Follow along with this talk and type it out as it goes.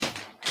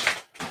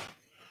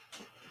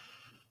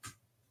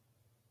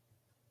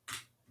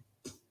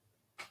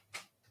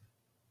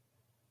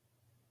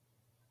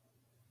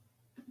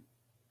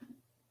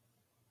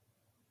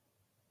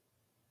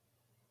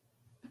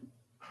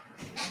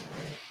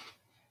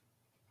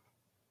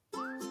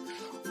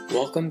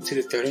Welcome to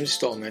the third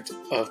installment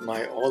of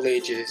my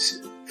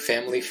all-ages,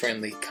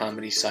 family-friendly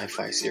comedy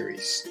sci-fi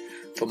series.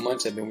 For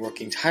months I've been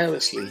working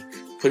tirelessly,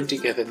 putting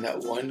together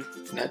not one,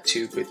 not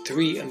two, but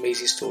three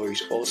amazing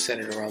stories all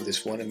centered around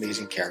this one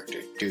amazing character,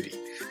 Duty,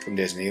 from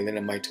There's an Alien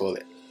in My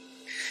Toilet.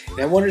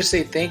 And I wanted to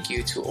say thank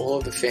you to all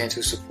of the fans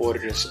who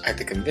supported us at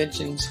the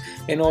conventions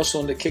and also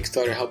on the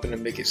Kickstarter helping to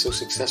make it so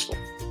successful.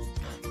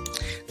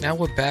 Now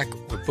we're back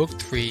with book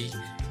 3,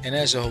 and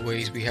as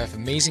always we have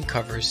amazing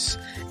covers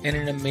and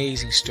an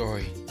amazing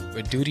story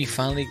where Duty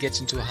finally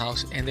gets into a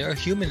house and there are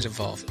humans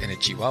involved and a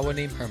chihuahua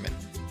named Herman.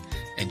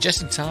 And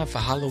just in time for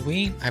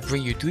Halloween, I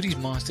bring you Duty's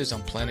Monsters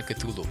on Planet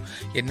Cthulhu.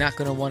 You're not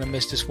going to want to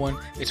miss this one.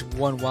 It's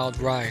one wild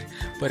ride.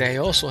 But I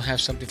also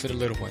have something for the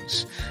little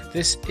ones.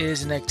 This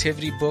is an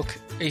activity book,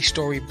 a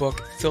story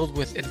book filled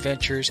with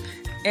adventures,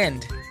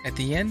 and at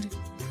the end,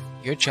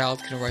 your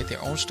child can write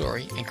their own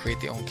story and create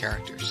their own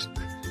characters.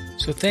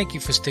 So thank you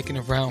for sticking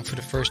around for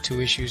the first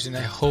 2 issues, and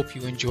I hope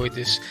you enjoyed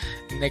this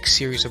next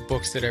series of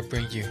books that I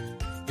bring you.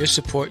 Your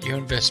support, your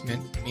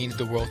investment means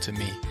the world to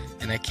me,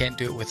 and I can't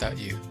do it without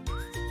you.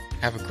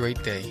 Have a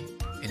great day.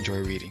 Enjoy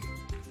reading.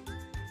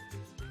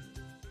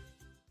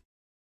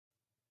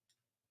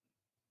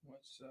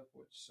 What's up,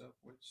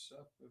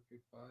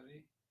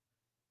 everybody?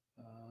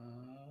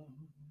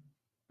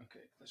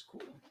 Okay, that's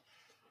cool.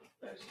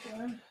 That's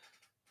done.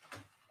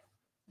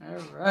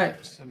 All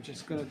right, so I'm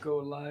just going to go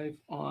live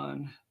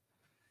on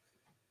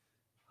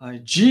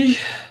IG.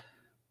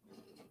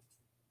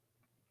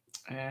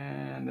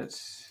 And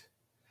let's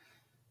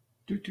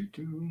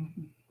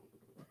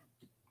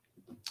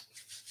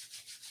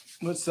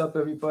What's up,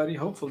 everybody?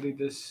 Hopefully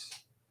this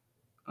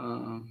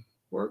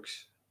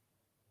works.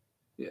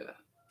 Yeah,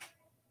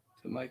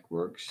 the mic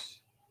works.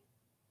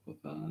 Hold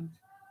on.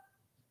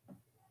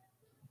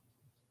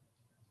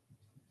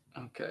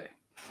 Okay.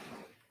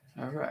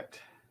 All right.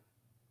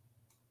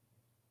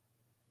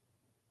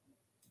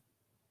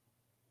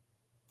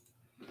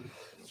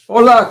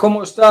 Hola,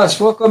 ¿cómo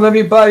estás? Welcome,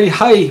 everybody.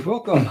 Hi,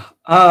 welcome.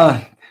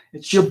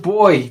 It's your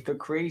boy, the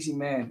Crazy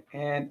Man,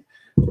 and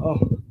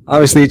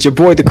obviously it's your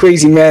boy, the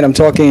Crazy Man. I'm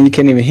talking and you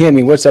can't even hear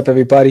me. What's up,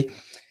 everybody?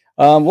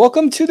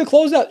 Welcome to the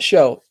Closeout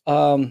Show.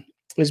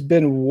 It's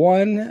been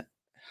one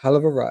hell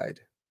of a ride.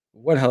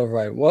 Well,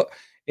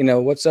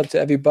 what's up to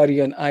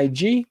everybody on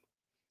IG?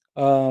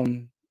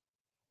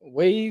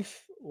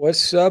 Wave,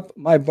 what's up?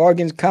 My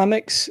Bargains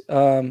Comics.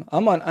 I'm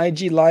on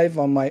IG Live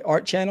on my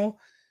art channel.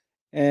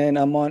 And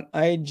I'm on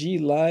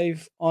IG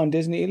Live on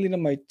Disney Alien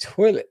in My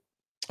Toilet.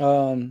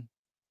 And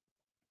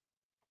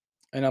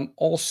I'm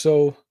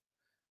also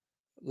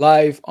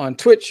live on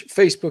Twitch,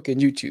 Facebook,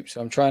 and YouTube. So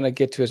I'm trying to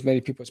get to as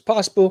many people as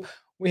possible.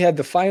 We had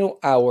the final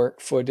hour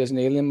for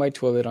Disney Alien in My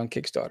Toilet on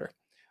Kickstarter.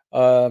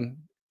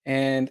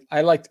 And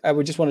I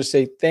would just want to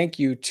say thank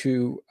you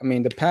to,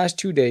 the past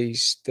 2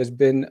 days, there's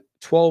been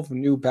 12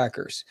 new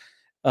backers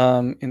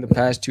in the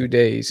past 2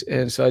 days.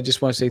 And so I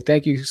just want to say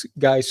thank you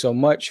guys so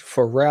much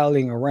for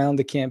rallying around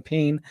the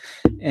campaign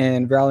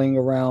and rallying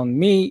around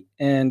me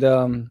and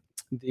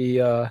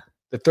the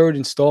third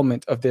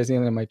installment of There's an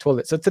Alien in My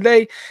Toilet. So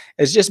today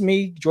it's just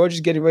me. George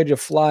is getting ready to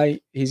fly.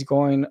 He's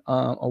going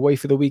away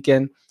for the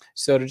weekend.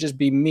 So it'll just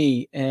be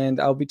me. And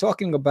I'll be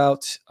talking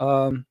about,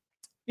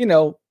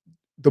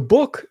 the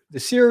book, the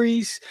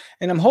series,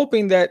 and I'm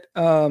hoping that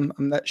I'm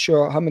not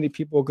sure how many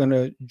people are going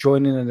to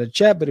join in the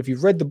chat, but if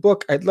you've read the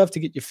book, I'd love to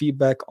get your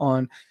feedback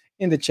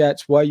in the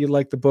chats why you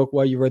like the book,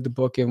 why you read the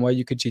book, and why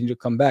you continue to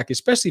come back,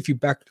 especially if you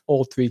backed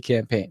all 3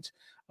 campaigns.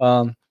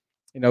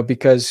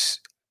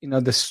 Because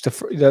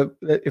if we're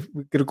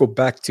going to go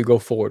back to go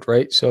forward,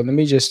 right? So let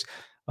me just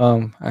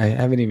I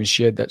haven't even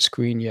shared that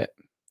screen yet.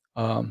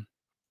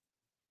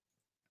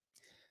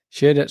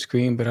 Share that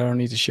screen, but I don't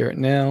need to share it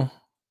now.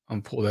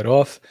 I'll pull that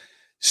off.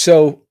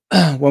 So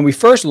when we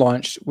first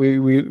launched, we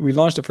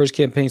launched the first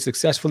campaign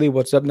successfully.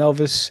 What's up,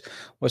 Nelvis?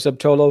 What's up,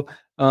 Tolo?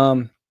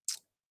 When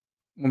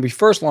we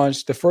first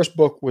launched, the first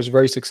book was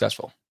very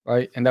successful,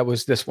 right? And that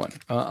was this one,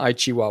 I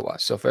Chihuahua.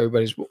 So if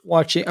everybody's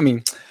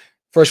watching,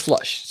 First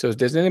Flush. So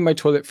There's an Alien in My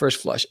Toilet,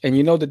 First Flush. And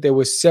you know that there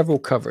was several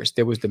covers.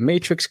 There was the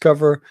Matrix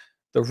cover,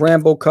 the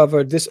Rambo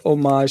cover, this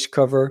homage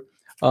cover,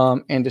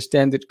 and the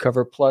standard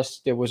cover.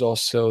 Plus, there was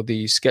also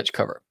the sketch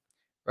cover,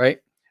 right?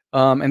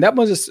 And that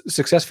was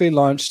successfully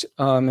launched,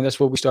 and that's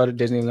where we started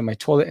Disney Alien in My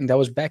Toilet, and that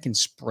was back in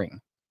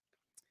spring.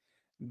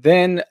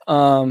 Then,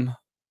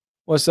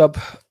 what's up,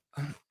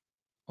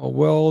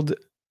 A-World?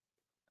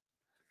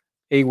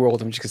 I'm just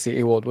going to say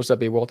A-World. What's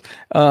up, A-World?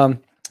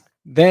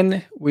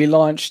 Then we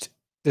launched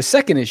the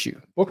second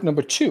issue, book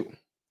number 2,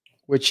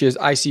 which is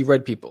I See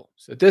Red People.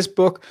 So this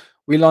book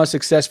we launched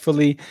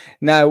successfully.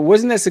 Now, it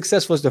wasn't as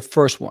successful as the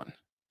first one,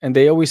 and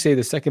they always say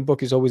the second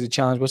book is always a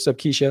challenge. What's up,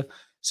 Keisha?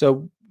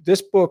 So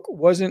this book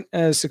wasn't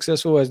as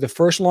successful as the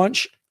first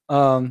launch,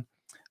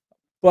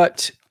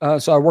 but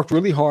so I worked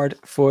really hard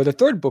for the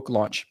third book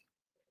launch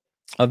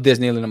of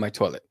Disney Alien in My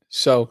Toilet.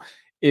 So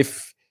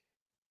if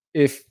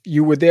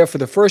you were there for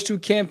the first 2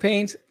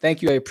 campaigns,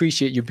 thank you. I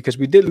appreciate you because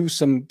we did lose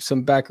some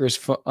backers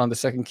on the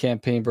second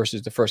campaign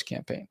versus the first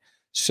campaign.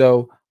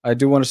 So I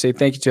do want to say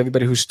thank you to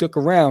everybody who stuck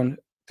around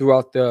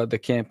throughout the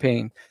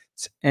campaign.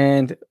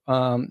 And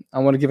I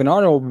want to give an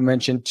honorable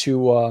mention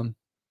to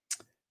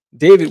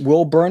David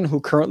Wilburn,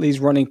 who currently is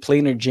running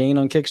Plainer Jane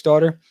on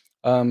Kickstarter.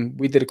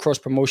 We did a cross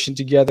promotion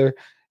together.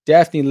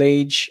 Daphne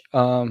Lage,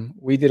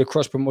 we did a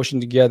cross promotion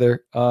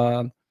together.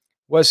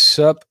 What's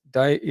up?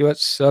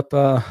 What's up?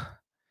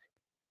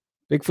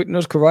 Bigfoot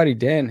Knows Karate.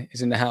 Dan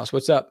is in the house.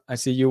 What's up? I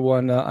see you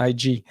on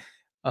IG.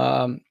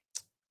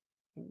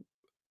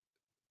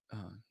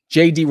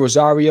 JD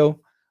Rosario,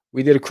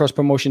 we did a cross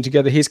promotion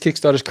together. His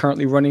Kickstarter is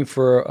currently running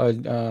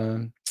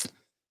for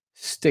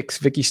Sticks,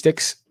 Vicky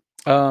Sticks.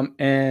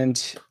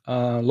 And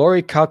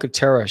Lori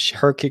Calcaterra,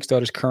 her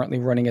Kickstarter is currently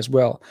running as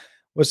well.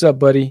 What's up,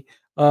 buddy?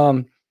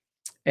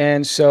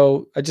 And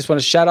so I just want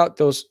to shout out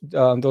those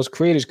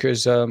creators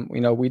because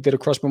we did a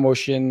cross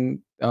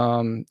promotion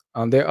on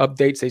their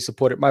updates. They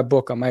supported my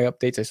book. On my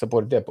updates, I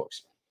supported their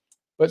books.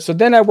 But so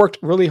then I worked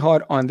really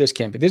hard on this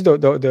campaign. This is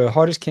the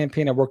hardest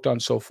campaign I worked on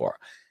so far.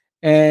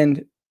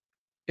 And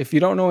if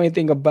you don't know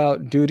anything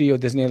about Duty or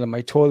There's Nail in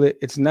My Toilet,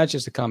 it's not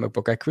just a comic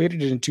book. I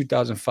created it in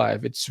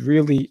 2005. It's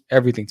really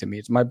everything to me.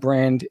 It's my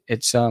brand.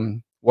 It's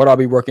what I'll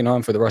be working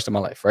on for the rest of my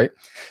life, right?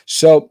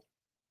 So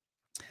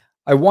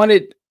I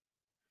wanted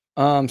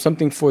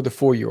something for the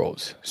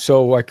 4-year-olds.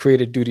 So I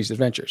created Duty's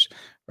Adventures,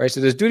 right?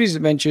 So there's Duty's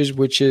Adventures,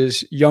 which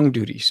is young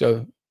Duty.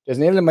 So There's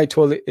Nail in My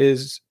Toilet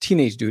is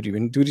teenage Duty,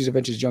 and Duty's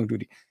Adventures is young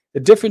Duty. The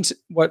difference,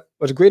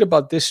 what's great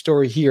about this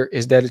story here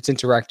is that it's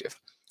interactive.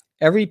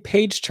 Every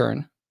page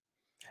turn,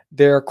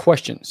 there are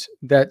questions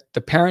that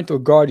the parent or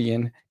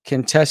guardian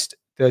can test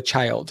the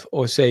child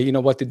or say,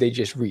 what did they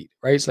just read,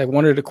 right? It's like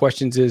one of the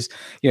questions is,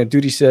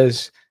 Duty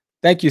says,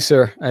 "Thank you,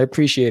 sir. I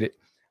appreciate it."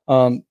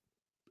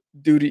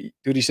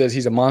 Duty says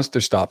he's a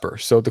monster stopper.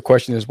 So the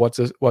question is, what's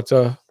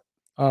a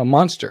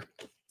monster?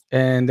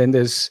 And then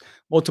there's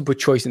multiple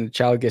choice and the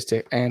child gets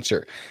to answer.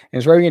 And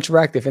it's very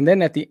interactive. And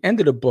then at the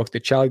end of the book, the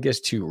child gets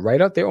to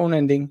write out their own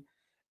ending.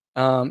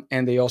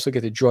 And they also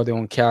get to draw their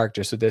own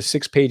character. So there's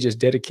 6 pages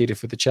dedicated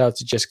for the child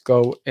to just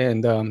go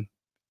and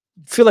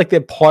feel like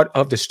they're part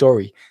of the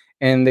story.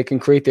 And they can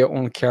create their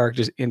own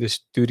characters in this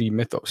Duty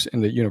mythos,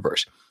 in the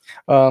universe.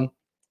 But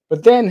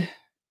then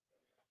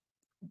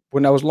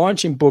when I was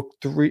launching book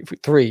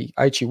 3,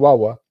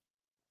 Aichiwawa,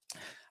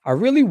 I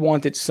really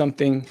wanted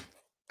something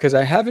because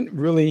I haven't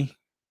really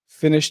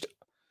finished.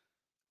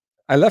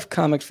 I left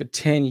comics for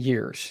 10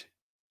 years.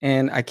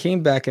 And I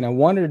came back and I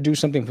wanted to do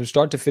something from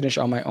start to finish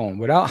on my own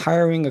without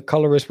hiring a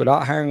colorist,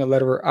 without hiring a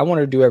letterer. I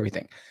wanted to do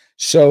everything.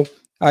 So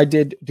I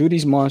did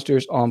Duty's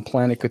Monsters on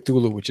Planet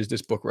Cthulhu, which is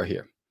this book right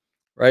here.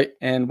 Right.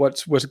 And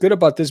what's good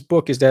about this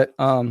book is that,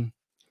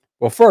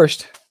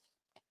 first,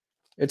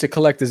 it's a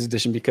collector's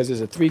edition because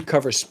there's a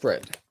 3-cover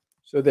spread.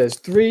 So there's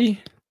 3.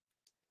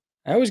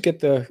 I always get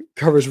the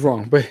covers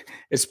wrong, but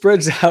it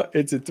spreads out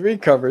into 3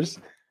 covers.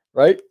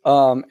 Right.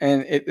 And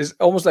it is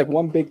almost like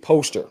one big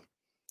poster.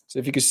 So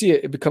if you can see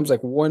it, it becomes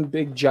like one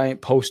big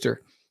giant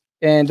poster.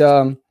 And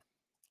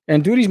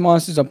Duty's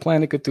Monsters on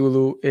Planet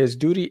Cthulhu is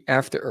Duty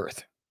after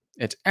Earth.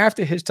 It's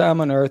after his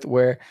time on Earth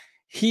where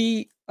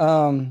he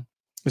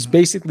was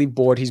basically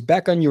bored. He's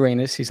back on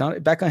Uranus. He's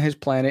back on his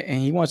planet and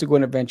he wants to go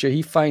on an adventure.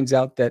 He finds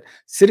out that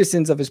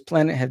citizens of his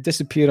planet have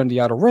disappeared on the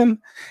outer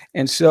rim.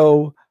 And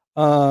so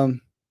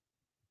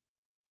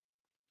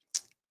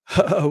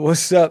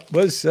what's up?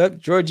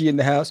 Georgie in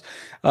the house.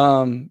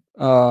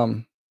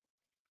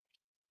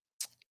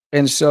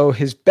 And so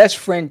his best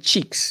friend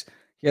Cheeks,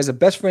 he has a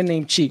best friend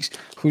named Cheeks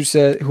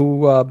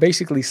who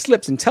basically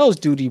slips and tells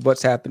Duty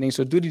what's happening.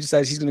 So Duty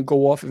decides he's going to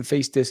go off and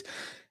face this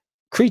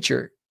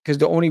creature because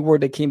the only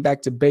word that came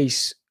back to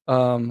base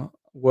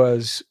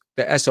was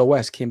the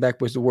SOS came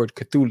back was the word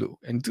Cthulhu.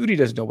 And Duty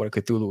doesn't know what a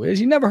Cthulhu is.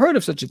 He never heard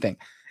of such a thing.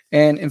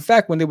 And in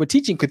fact, when they were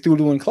teaching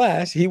Cthulhu in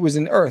class, he was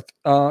in Earth.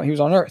 He was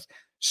on Earth.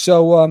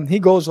 So he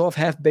goes off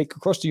half-baked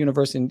across the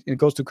universe and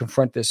goes to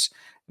confront this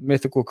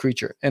mythical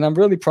creature. And I'm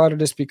really proud of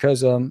this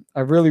because I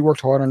really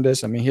worked hard on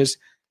this. I mean, here's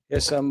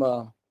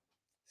some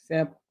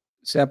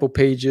sample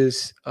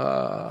pages.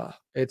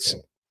 It's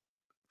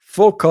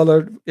full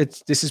colored.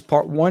 This is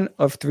part 1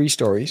 of 3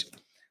 stories.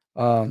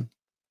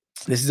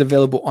 This is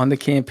available on the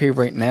campaign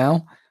right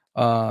now.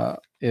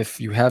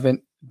 If you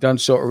haven't done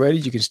so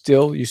already, we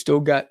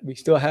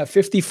still have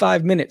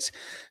 55 minutes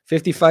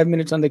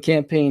on the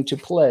campaign to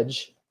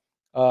pledge.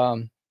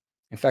 In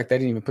fact, I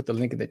didn't even put the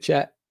link in the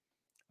chat.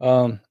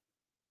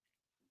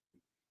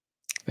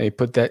 They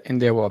put that in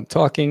there while I'm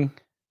talking.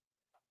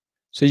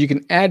 So you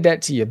can add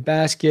that to your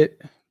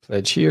basket.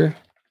 Pledge here.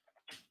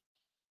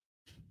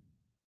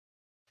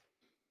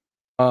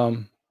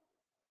 I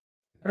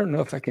don't know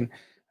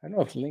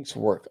if links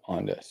work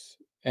on this.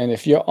 And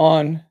if you're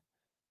on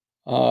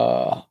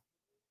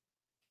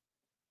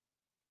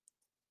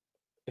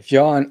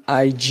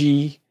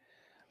IG,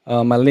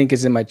 my link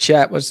is in my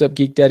chat. What's up,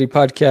 Geek Daddy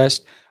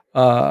Podcast?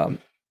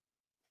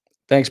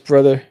 Thanks,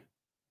 brother.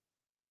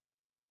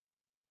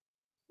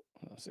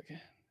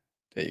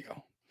 There you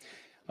go.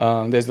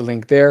 There's the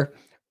link there.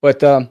 But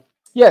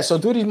so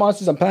Duty's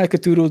Monsters on Planet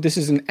Cthulhu. This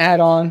is an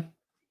add-on.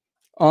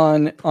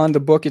 on the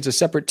book. It's a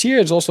separate tier.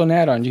 It's also an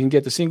add-on. You can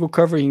get the single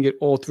cover. You can get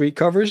all 3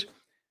 covers.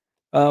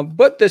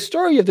 But the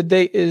story of the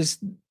day is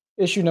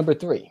issue number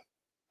 3,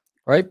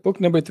 right? Book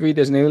number 3.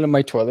 There's an alien in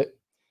my toilet.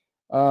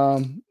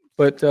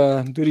 But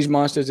Duty's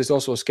Monsters is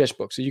also a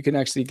sketchbook, so you can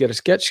actually get a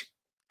sketch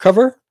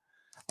cover,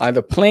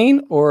 either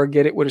plain or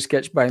get it with a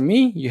sketch by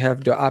me. You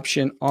have the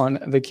option on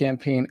the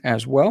campaign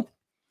as well.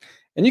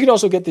 And you can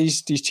also get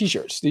these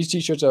t-shirts. These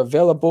t-shirts are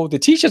available. The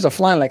t-shirts are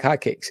flying like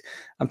hotcakes.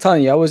 I'm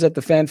telling you, I was at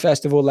the fan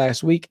festival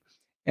last week,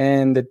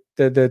 and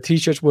the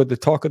t-shirts were the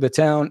talk of the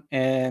town,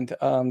 and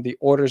the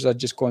orders are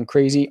just going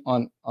crazy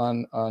on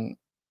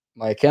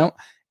my account.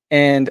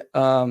 And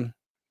I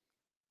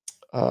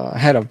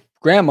had a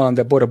grandma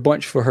that bought a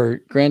bunch for her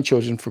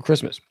grandchildren for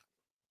Christmas.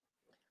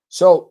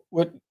 So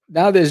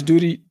now there's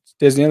the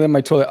alien in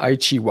my toilet, I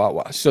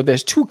Chihuahua. So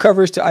there's 2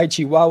 covers to I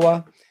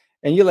Chihuahua.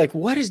 And you're like,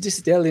 what is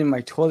this alien in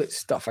my toilet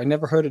stuff? I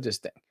never heard of this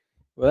thing.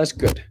 Well, that's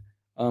good.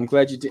 I'm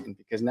glad you didn't,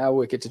 because now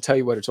we get to tell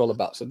you what it's all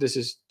about. So this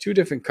is 2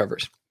 different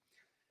covers.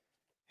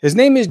 His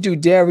name is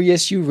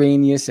Dudarius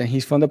Uranius, and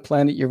he's from the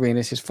planet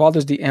Uranus. His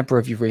father's the Emperor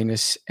of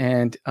Uranus,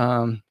 and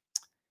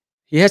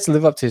he has to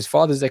live up to his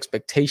father's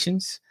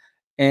expectations,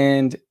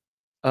 and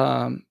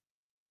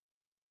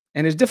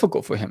it's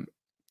difficult for him,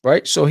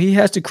 right? So he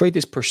has to create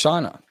this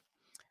persona,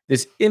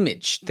 this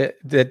image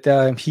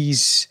that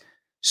he's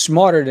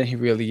smarter than he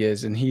really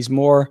is, and he's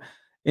more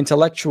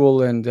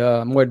intellectual and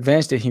more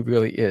advanced than he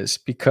really is,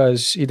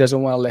 because he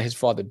doesn't want to let his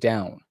father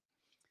down.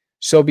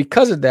 So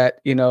because of that,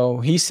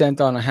 he's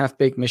sent on a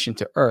half-baked mission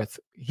to Earth.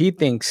 He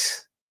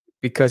thinks,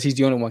 because he's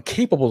the only one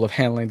capable of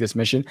handling this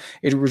mission,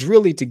 it was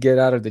really to get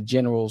out of the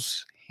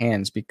general's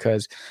hands,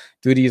 because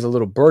Duty is a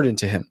little burden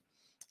to him.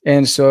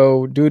 And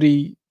so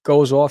Duty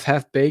goes off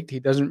half-baked. He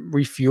doesn't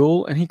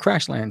refuel, and he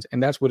crash lands.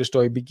 And that's where the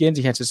story begins.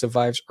 He has to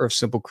survive Earth's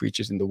simple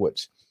creatures in the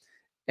woods.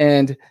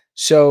 And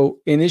so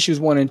in issues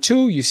 1 and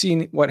 2, you've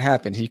seen what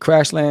happened. He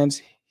crash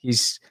lands.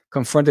 He's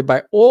confronted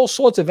by all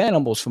sorts of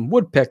animals, from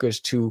woodpeckers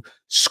to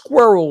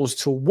squirrels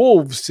to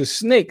wolves to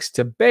snakes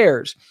to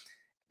bears.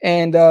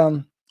 And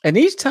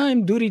each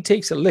time Duty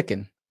takes a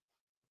licking,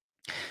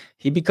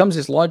 he becomes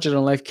this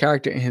larger-than-life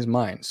character in his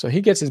mind. So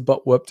he gets his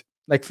butt whooped.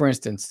 Like, for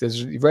instance,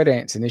 there's red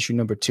ants in issue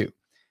number 2.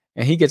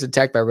 And he gets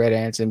attacked by red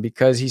ants. And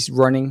because he's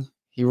running,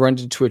 he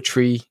runs into a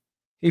tree.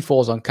 He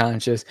falls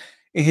unconscious.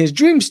 In his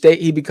dream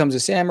state, he becomes a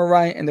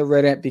samurai, and the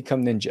red ant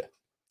become ninja.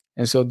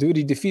 And so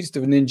Duty defeats the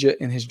ninja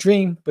in his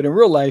dream, but in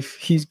real life,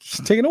 he's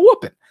taking a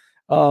whooping.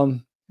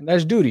 And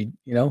that's Duty.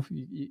 What are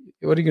you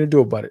going to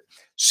do about it?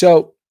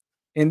 So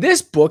in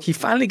this book, he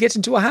finally gets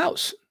into a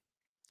house.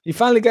 He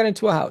finally got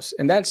into a house,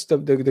 and that's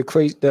the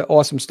crazy, the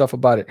awesome stuff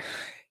about it.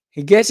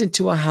 He gets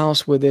into a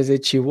house where there's a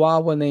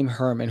Chihuahua named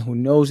Herman who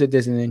knows that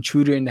there's an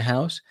intruder in the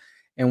house.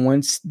 And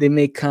once they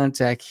make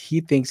contact,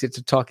 he thinks it's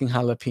a talking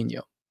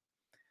jalapeno.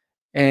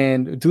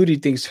 And Duty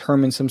thinks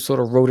Herman's some sort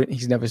of rodent.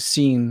 He's never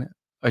seen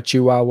a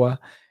Chihuahua.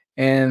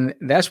 And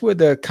that's where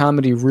the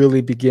comedy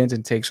really begins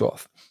and takes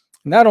off.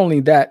 Not only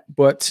that,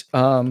 but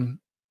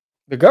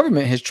the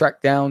government has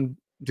tracked down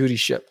Duty's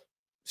ship.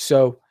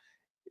 So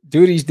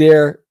Duty's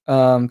there.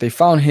 They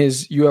found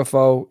his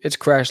UFO. It's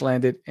crash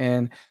landed.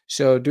 And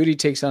so Duty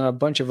takes on a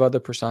bunch of other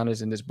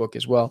personas in this book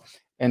as well.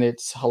 And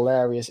it's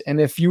hilarious.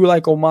 And if you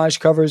like homage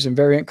covers and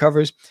variant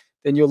covers,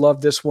 then you'll love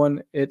this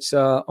one. It's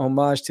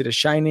homage to The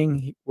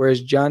Shining.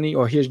 Here's Johnny.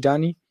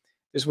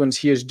 This one's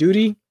Here's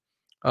Duty.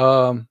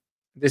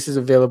 This is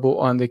available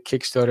on the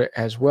Kickstarter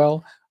as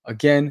well.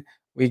 Again,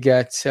 we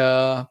got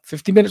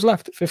 50 minutes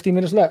left.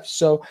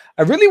 So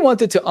I really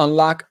wanted to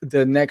unlock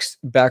the next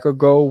backer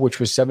goal, which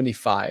was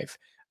 75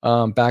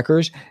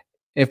 backers.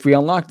 If we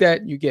unlock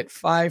that, you get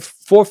 4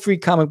 free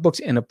comic books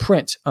in a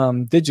print,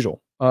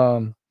 digital.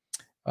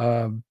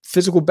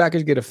 Physical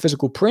backers get a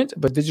physical print,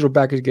 but digital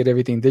backers get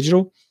everything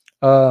digital.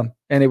 And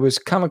it was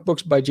comic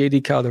books by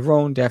J.D.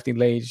 Calderon, Daphne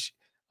Lage,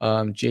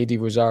 J.D.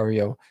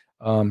 Rosario,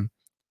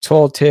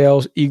 Tall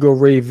Tales, Eagle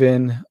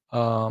Raven,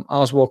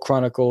 Oswald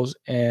Chronicles,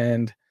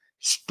 and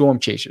Storm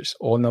Chasers,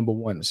 all number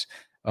 1s.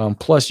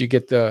 Plus, you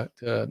get the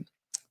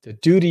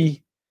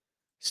Duty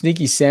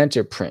Sneaky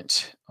Santa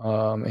print.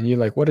 And you're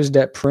like, what is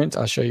that print?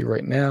 I'll show you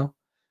right now.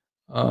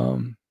 I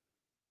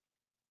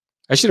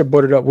should have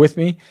brought it up with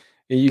me.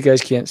 You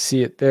guys can't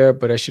see it there,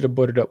 but I should have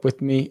brought it up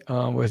with me.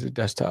 Where's the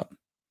desktop?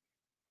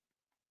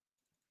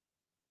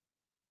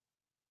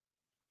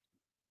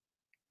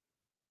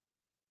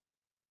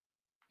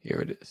 Here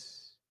it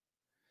is.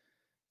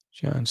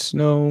 Jon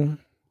Snow.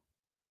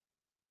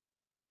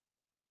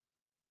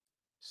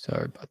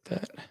 Sorry about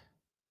that.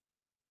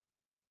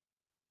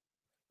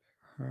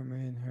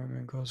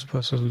 Herman,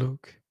 Ghostbusters,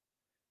 Luke,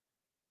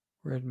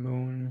 Red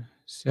Moon,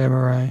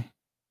 Samurai.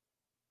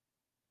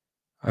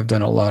 I've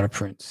done a lot of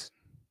prints.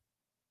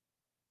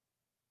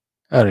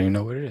 I don't even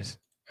know what it is.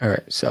 All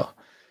right, so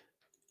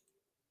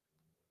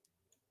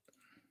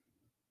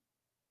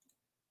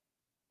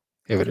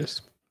here it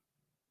is.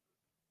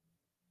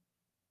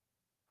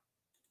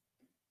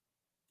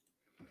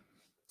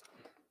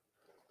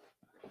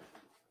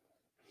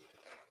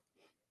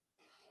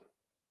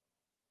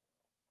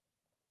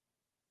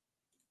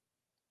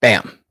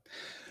 Bam.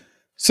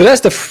 So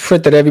that's the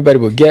print that everybody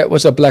would get.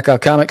 What's up,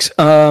 Blackout Comics?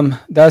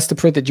 That's the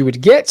print that you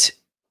would get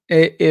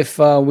if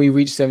we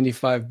reach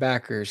 75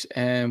 backers,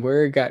 and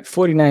we're got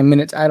 49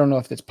 minutes. I don't know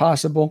if that's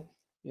possible,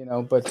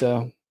 but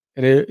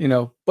it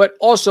is, but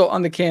also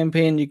on the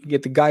campaign, you can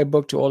get the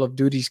guidebook to all of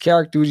Duty's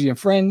character, Duty and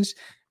friends,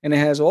 and it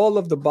has all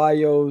of the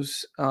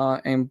bios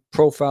and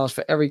profiles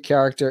for every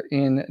character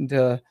in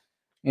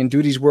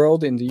Duty's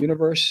world, in the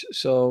universe.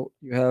 So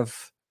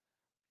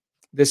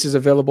this is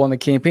available on the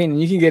campaign,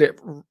 and you can get it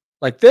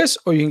like this,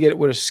 or you can get it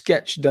with a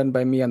sketch done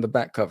by me on the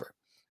back cover.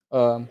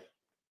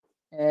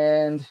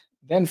 And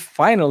then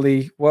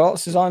finally, what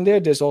else is on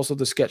there? There's also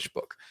the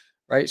sketchbook,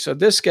 right? So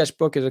this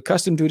sketchbook is a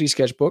custom Duty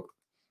sketchbook.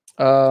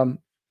 And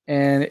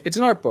it's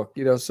an art book,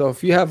 so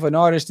if you have an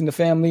artist in the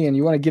family and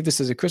you want to give this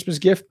as a Christmas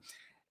gift,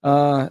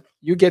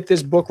 you get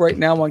this book right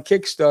now on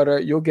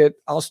Kickstarter.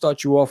 I'll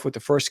start you off with the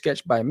first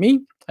sketch by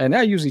me. And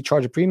I usually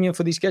charge a premium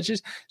for these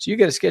sketches. So you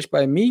get a sketch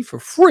by me for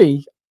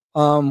free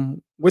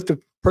with the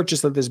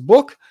purchase of this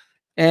book,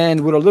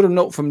 and with a little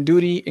note from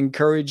Duty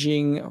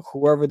encouraging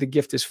whoever the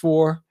gift is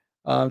for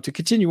to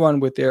continue on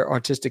with their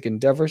artistic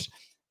endeavors.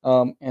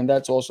 And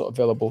that's also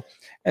available.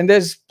 And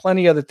there's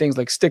plenty of other things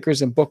like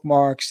stickers and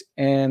bookmarks.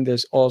 And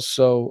there's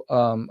also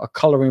a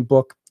coloring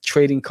book,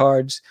 trading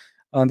cards.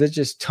 There's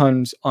just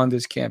tons on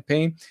this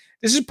campaign.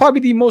 This is probably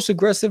the most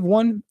aggressive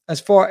one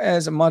as far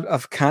as amount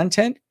of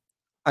content.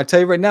 I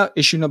tell you right now,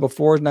 issue number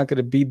 4 is not going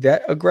to be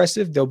that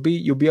aggressive. You'll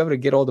be able to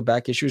get all the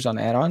back issues on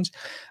add-ons,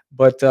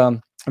 but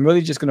I'm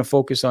really just going to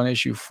focus on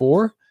issue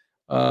 4.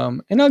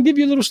 And I'll give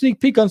you a little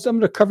sneak peek on some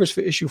of the covers for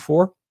issue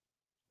 4.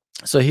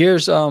 So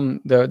here's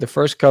the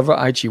first cover,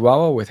 I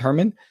Chihuahua with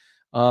Herman.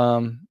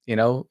 And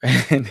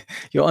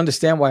you'll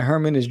understand why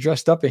Herman is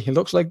dressed up and he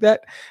looks like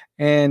that.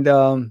 And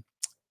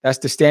that's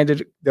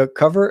the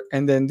cover.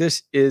 And then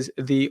this is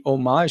the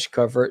homage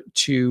cover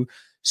to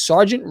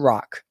Sergeant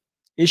Rock,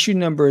 issue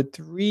number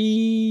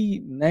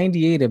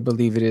 398, I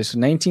believe it is,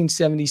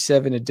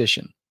 1977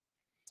 edition.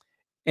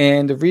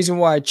 And the reason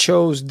why I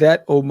chose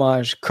that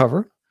homage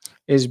cover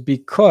is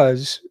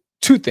because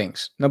 2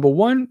 things. Number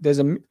one,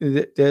 Duty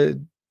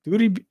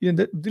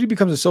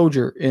becomes a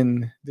soldier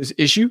in this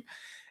issue.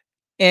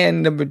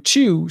 And number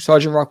 2,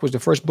 Sergeant Rock was the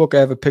first book I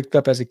ever picked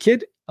up as a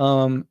kid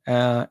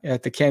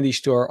at the candy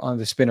store on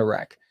the spinner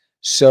rack.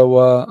 So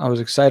I was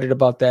excited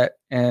about that.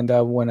 And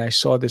when I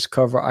saw this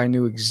cover, I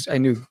knew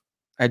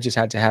I just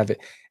had to have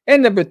it.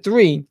 And number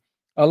 3,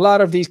 a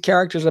lot of these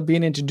characters are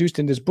being introduced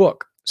in this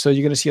book. So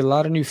you're going to see a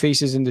lot of new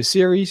faces in the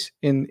series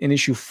in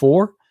issue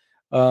 4.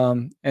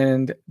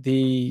 And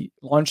the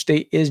launch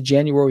date is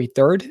January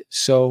 3rd.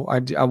 So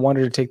I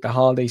wanted to take the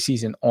holiday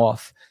season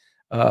off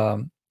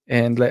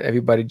and let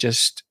everybody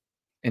just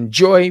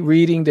enjoy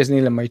reading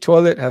Disneyland in my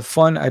toilet, have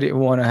fun. I didn't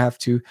want to have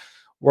to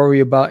worry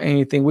about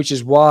anything, which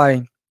is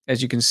why,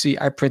 as you can see,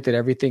 I printed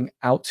everything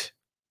out.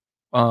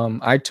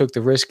 I took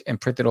the risk and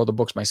printed all the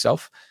books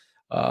myself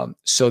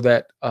so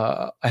that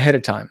ahead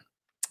of time,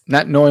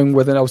 not knowing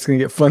whether I was going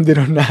to get funded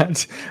or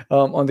not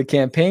on the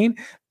campaign,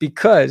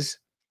 because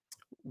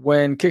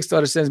when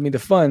Kickstarter sends me the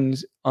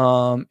funds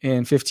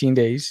in 15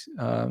 days,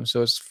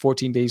 so it's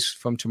 14 days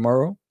from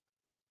tomorrow,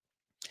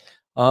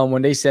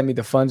 when they send me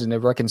the funds and they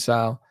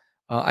reconcile,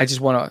 I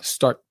just want to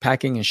start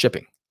packing and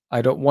shipping.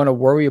 I don't want to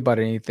worry about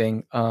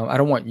anything. I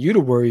don't want you to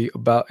worry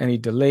about any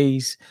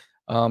delays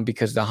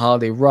because the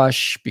holiday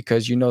rush,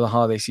 because the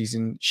holiday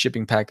season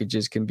shipping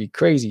packages can be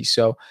crazy.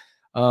 So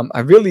I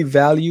really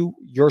value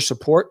your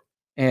support,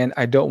 and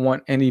I don't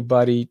want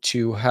anybody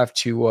to have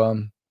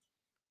to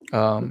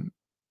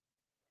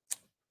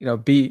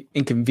be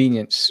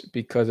inconvenienced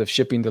because of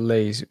shipping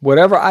delays.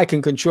 Whatever I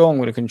can control, I'm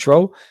going to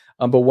control.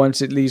 But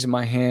once it leaves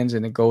my hands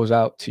and it goes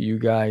out to you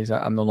guys,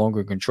 I'm no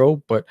longer in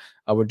control. But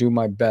I would do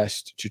my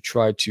best to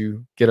try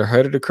to get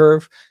ahead of the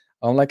curve,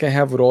 like I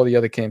have with all the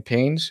other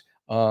campaigns.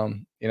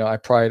 I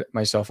pride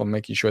myself on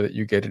making sure that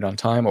you get it on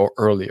time or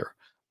earlier.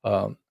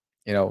 I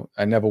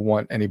never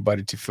want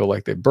anybody to feel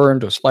like they're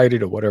burned or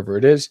slighted or whatever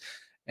it is.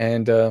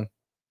 And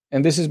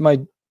this is my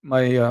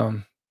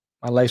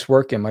life's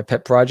work and my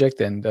pet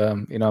project. And,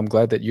 I'm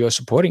glad that you're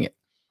supporting it.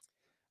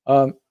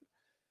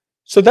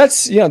 So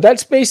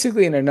that's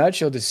basically in a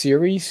nutshell the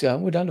series.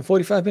 We're down to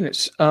 45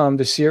 minutes.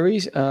 The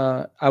series,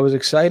 I was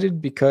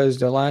excited because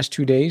the last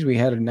 2 days we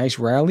had a nice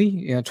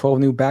rally, 12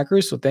 new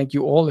backers. So thank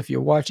you all. If you're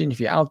watching, if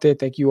you're out there,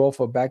 thank you all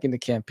for backing the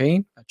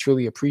campaign. I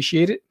truly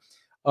appreciate it.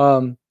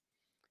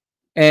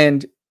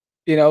 And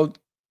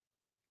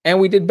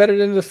we did better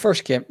than the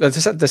first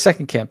the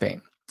second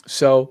campaign.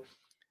 So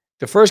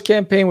the first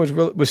campaign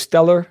was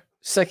stellar.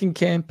 Second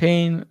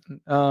campaign,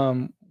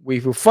 we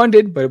were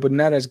funded, but it was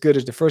not as good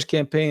as the first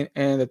campaign.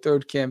 And the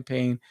third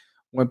campaign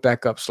went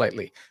back up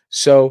slightly.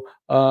 So,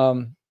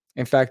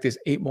 in fact, there's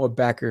 8 more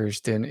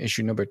backers than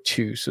issue number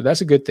 2. So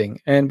that's a good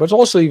thing. And what's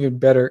also even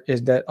better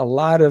is that a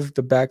lot of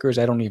the backers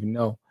I don't even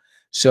know.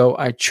 So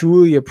I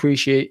truly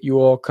appreciate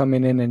you all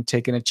coming in and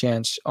taking a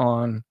chance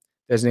on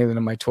There's an Alien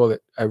in My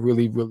Toilet. I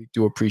really, really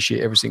do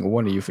appreciate every single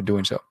one of you for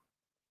doing so.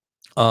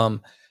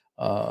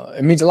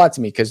 It means a lot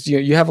to me because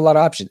you have a lot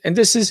of options. And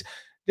this is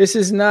this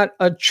is not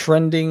a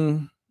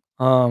trending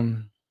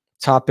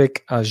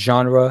topic,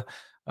 genre.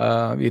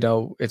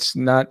 It's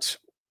not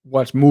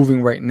what's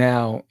moving right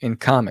now in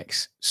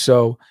comics.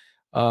 So,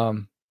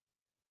 um,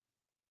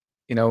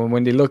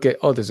 when they look at,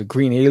 oh, there's a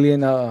green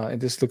alien,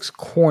 and this looks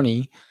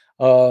corny.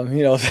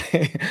 You know,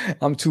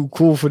 I'm too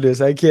cool for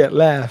this. I can't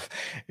laugh.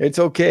 It's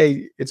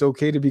okay. It's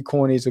okay to be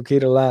corny. It's okay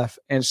to laugh.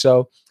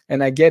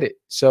 And I get it.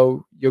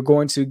 So you're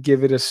going to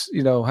give it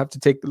have to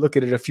take a look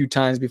at it a few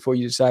times before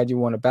you decide you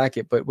want to back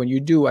it. But when you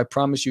do, I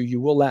promise you,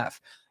 you will laugh.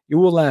 You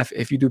will laugh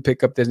if you do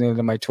pick up Disneyland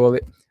in my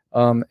toilet.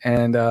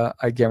 And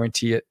I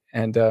guarantee it.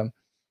 And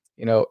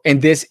in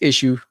this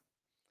issue,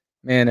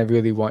 man, I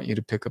really want you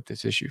to pick up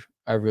this issue.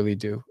 I really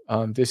do.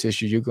 This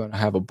issue, you're going to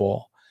have a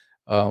ball.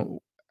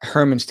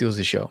 Herman steals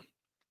the show.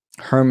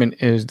 Herman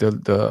is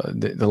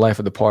the life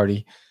of the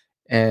party,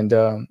 and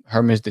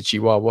Herman is the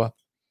Chihuahua,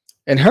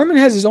 and Herman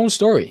has his own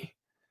story.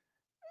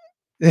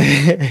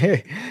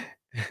 Hey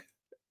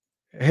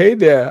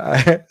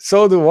there,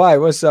 so do I.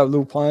 What's up,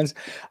 Lupins?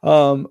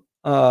 Um,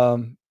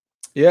 um,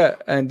 yeah,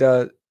 and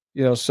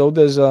so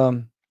does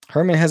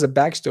Herman has a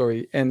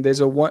backstory, and there's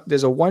a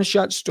one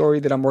shot story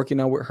that I'm working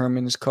on with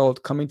Herman. It's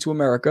called Coming to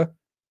America.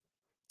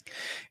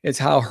 It's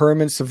how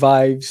Herman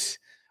survives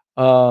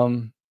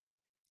um,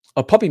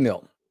 a puppy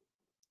mill.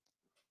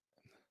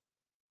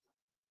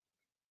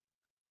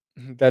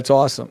 That's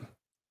awesome.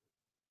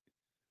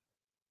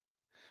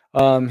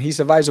 He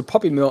survives a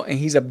puppy mill and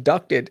he's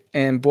abducted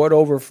and brought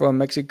over from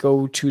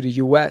Mexico to the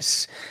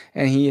US,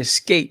 and he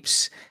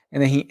escapes,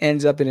 and then he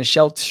ends up in a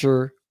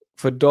shelter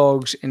for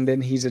dogs, and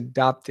then he's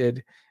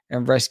adopted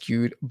and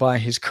rescued by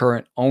his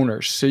current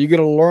owners. So you're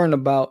going to learn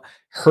about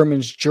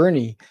Herman's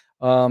journey,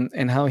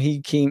 and how he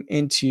came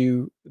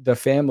into the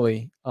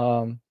family.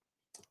 So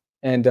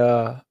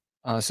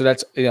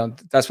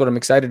that's what I'm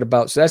excited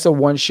about. So that's a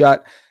one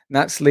shot,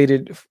 not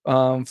slated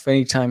for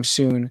anytime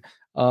soon.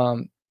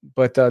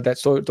 But that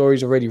story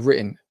is already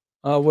written.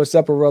 What's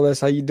up,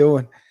 Aurelius? How you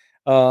doing?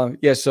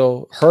 Yeah,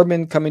 so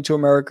Herman Coming to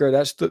America.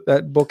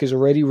 That book is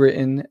already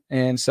written,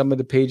 and some of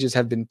the pages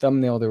have been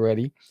thumbnailed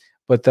already.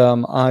 But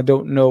I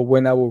don't know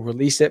when I will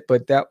release it.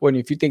 But that one,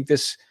 if you think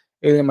this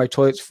Alien in My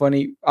Toilet's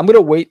funny, I'm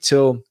gonna wait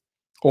till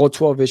all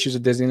 12 issues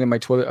of Disney in My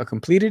Toilet are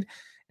completed,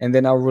 and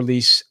then I'll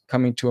release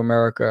Coming to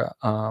America,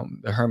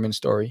 the Herman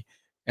story,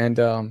 and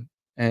I'm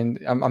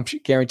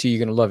guarantee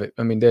you're gonna love it.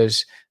 I mean,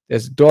 there's a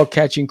dog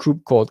catching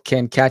group called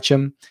Can Catch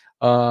 'em,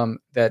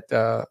 that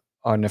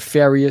are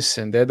nefarious,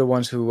 and they're the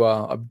ones who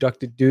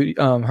abducted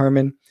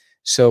Herman.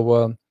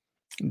 So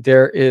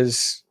there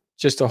is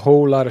just a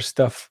whole lot of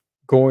stuff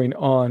going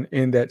on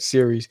in that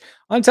series,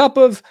 on top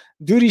of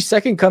Duty's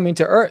second coming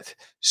to Earth.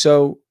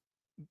 So,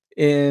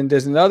 and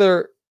there's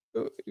another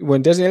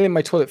when Disney Alien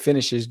My Toilet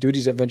finishes,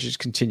 Duty's adventures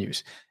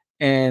continues,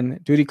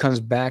 and Duty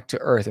comes back to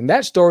Earth. And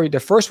that story, the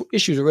first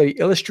issue is already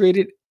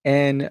illustrated,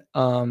 and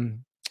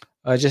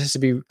just has to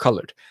be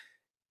colored.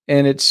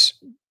 And it's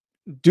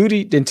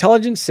Duty. The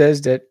intelligence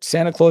says that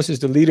Santa Claus is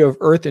the leader of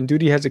Earth, and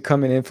Duty has to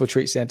come and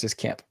infiltrate Santa's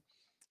camp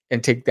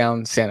and take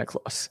down Santa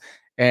Claus.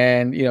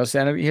 And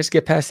Santa, he has to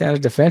get past Santa's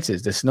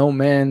defenses: the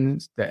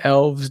snowmen, the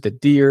elves, the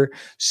deer.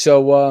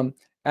 So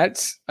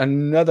that's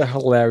another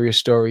hilarious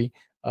story.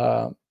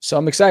 So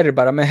I'm excited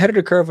about it. I'm ahead of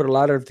the curve with a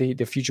lot of the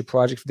future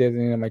projects for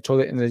Disney in My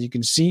Toilet. And as you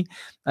can see,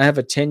 I have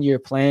a 10-year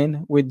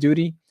plan with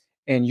Duty,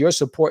 and your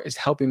support is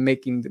helping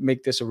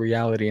make this a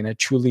reality. And I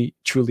truly,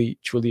 truly,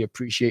 truly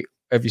appreciate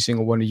every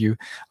single one of you.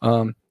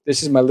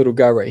 This is my little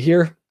guy right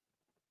here.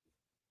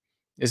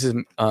 This is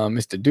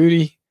Mr.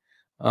 Duty.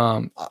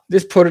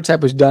 This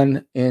prototype was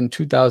done in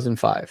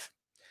 2005.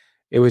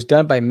 It was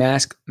done by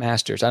Mask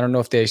Masters. I don't know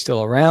if they're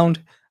still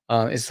around.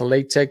 It's a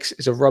latex,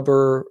 it's a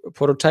rubber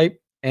prototype,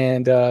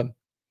 and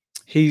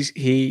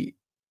he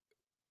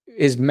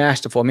is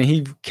masterful. I mean,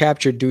 he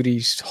captured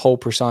Duty's whole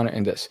persona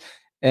in this,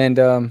 and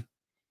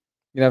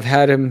I've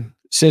had him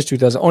since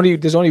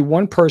 2000. There's only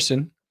one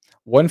person,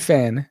 one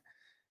fan,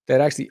 that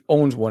actually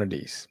owns one of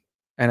these,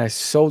 and I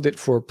sold it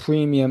for a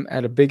premium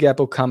at a Big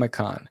Apple Comic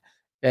Con.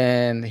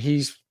 And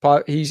he's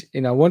I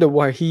wonder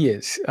why he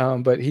is,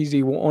 but he's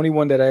the only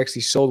one that I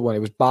actually sold one. It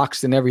was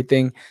boxed and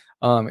everything.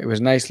 It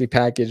was nicely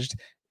packaged,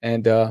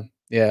 and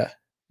yeah,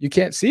 you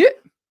can't see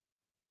it.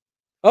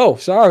 Oh,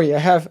 sorry,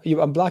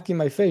 I'm blocking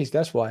my face.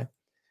 That's why.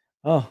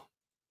 Oh,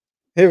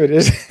 here it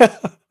is.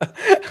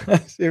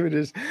 Here it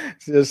is.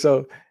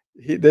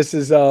 This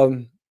is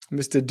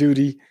Mr.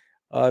 Duty,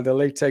 the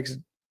latex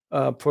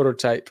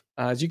prototype.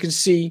 As you can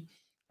see,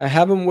 I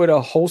have him with a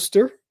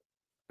holster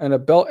and a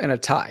belt and a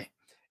tie.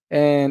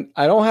 And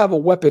I don't have a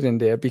weapon in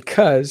there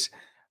because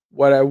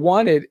what I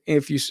wanted,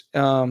 if you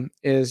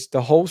is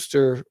the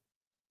holster.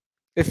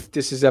 If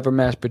this is ever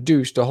mass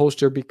produced, the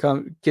holster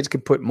kids can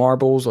put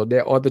marbles or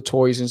their other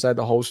toys inside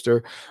the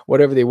holster,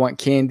 whatever they want,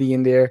 candy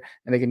in there,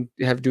 and they can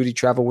have Duty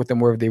travel with them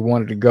wherever they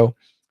wanted to go.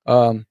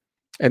 And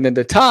then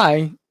the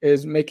tie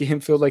is making him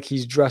feel like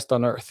he's dressed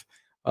on Earth.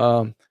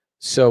 Um,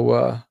 so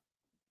what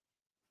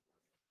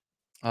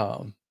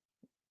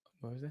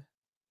was that?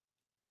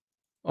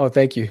 Oh,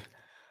 thank you.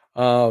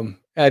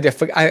 I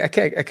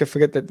could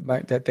forget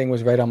that that thing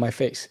was right on my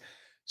face.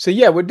 So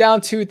yeah, we're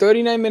down to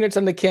 39 minutes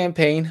on the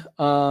campaign.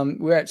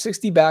 We're at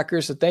 60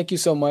 backers, so thank you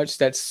so much.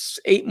 That's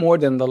 8 more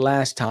than the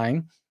last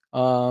time.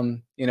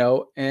 You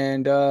know,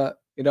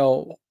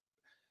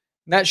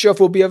 not sure if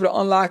we'll be able to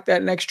unlock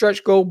that next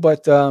stretch goal,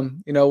 but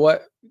you know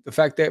what? The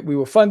fact that we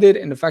were funded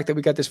and the fact that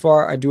we got this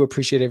far, I do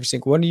appreciate every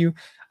single one of you.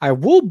 I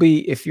will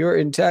be, if you're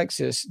in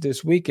Texas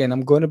this weekend,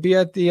 I'm going to be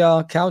at the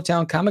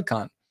Cowtown Comic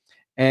Con,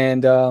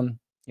 and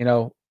you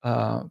know,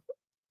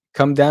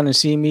 come down and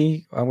see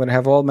me. I'm going to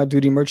have all my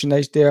duty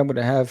merchandise there. I'm going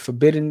to have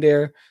Forbidden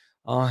there.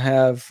 I'll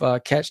have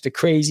Catch the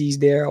Crazies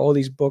there. All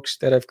these books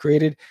that I've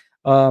created,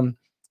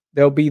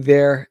 they'll be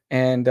there.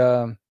 And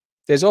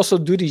there's also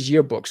Duty's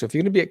yearbook. So if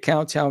you're going to be at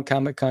Cowtown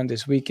Comic Con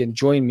this weekend,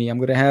 join me. I'm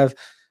going to have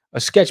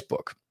a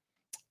sketchbook,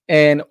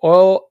 and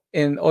all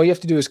you have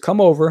to do is come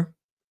over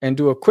and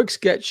do a quick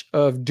sketch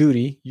of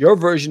Duty, your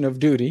version of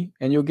Duty,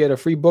 and you'll get a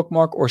free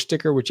bookmark or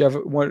sticker, whichever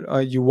one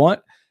you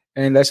want.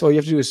 And that's all you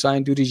have to do is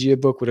sign Duty's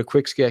yearbook with a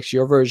quick sketch,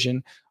 your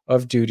version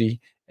of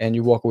Duty, and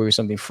you walk away with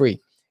something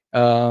free.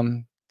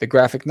 The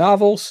graphic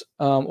novels,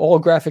 all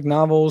graphic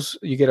novels,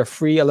 you get a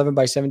free 11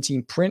 by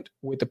 17 print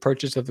with the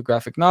purchase of the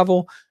graphic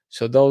novel.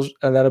 So those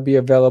that'll be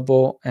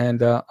available.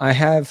 And I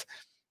have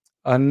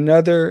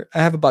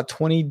about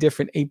 20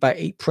 different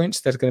 8x8 prints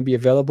that's going to be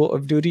available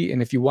of Duty.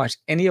 And if you watch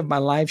any of my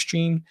live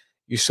stream,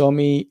 you saw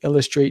me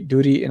illustrate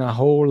Duty in a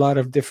whole lot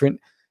of different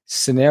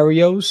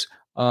scenarios.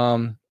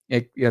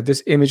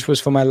 This image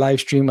was for my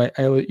live stream.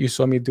 You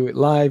saw me do it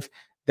live.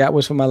 That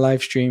was for my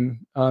live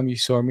stream. You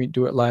saw me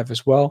do it live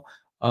as well.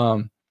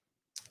 But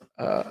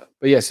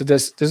yeah, so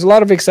there's a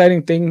lot of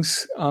exciting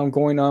things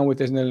going on with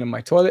There's Nothing in My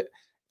Toilet.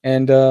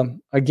 And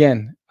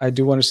again, I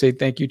do want to say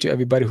thank you to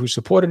everybody who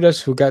supported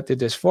us, who got to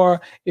this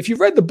far. If you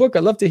read the book,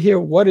 I'd love to hear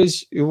what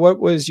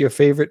was your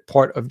favorite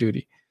part of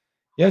Duty.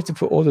 You have to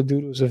put all the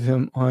doodles of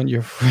him on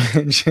your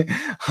fridge,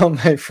 on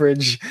my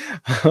fridge.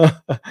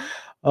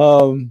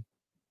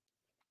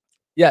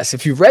 Yes,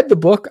 if you read the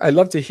book, I'd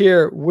love to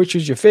hear which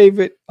is your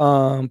favorite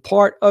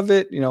part of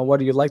it. You know, what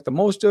do you like the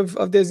most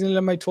of There's Nothing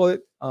in My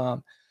Toilet?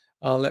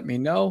 Let me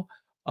know.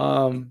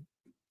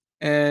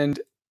 And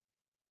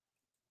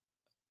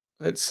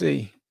let's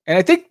see. And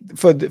I think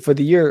for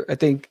the year, I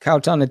think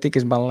Cowtown, I think,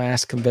 is my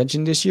last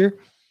convention this year.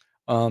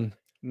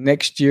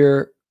 Next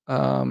year,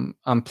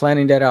 I'm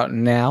planning that out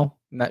now.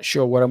 Not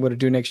sure what I'm going to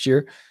do next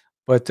year,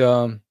 but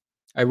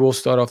I will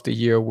start off the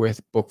year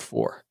with book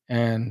 4.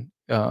 And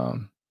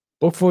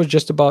book 4 is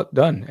just about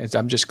done.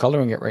 I'm just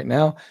coloring it right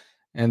now.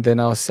 And then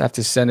I'll have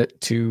to send it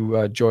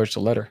to George the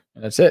letter.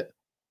 And that's it.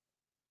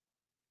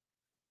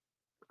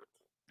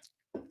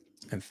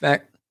 In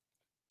fact,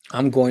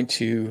 I'm going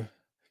to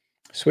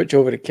switch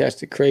over to Catch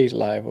the Craze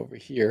live over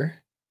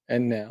here.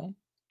 And now,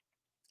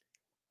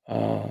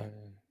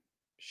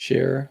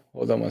 share.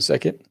 Hold on one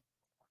second.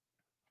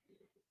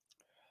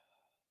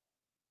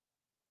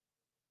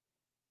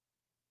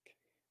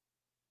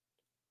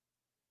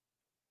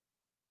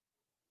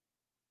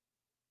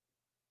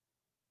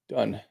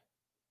 Done.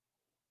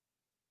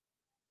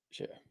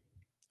 Share.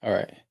 All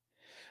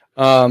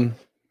right.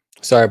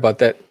 Sorry about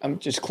that. I'm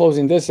just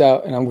closing this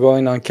out, and I'm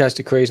going on Catch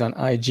the Craze on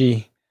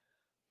IG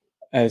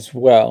as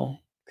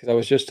well, because I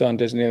was just on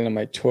There's Nothing in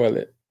My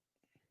Toilet,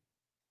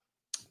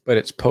 but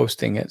it's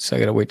posting it, so I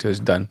gotta wait till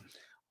it's done.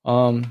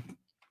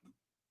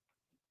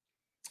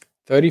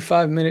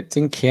 35 minutes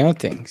and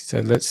counting.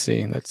 So let's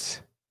see.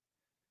 Let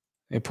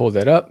me pull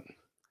that up.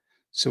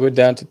 So we're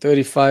down to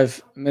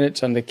 35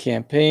 minutes on the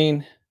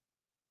campaign.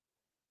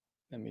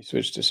 Let me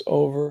switch this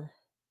over.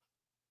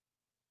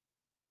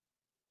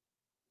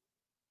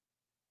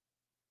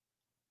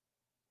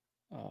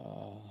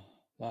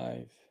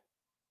 Live.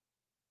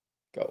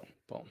 Go.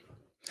 Boom.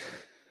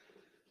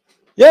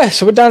 Yeah,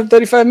 so we're down to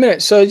 35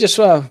 minutes. So I just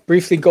want to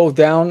briefly go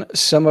down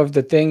some of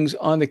the things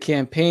on the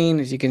campaign.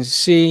 As you can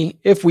see,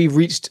 if we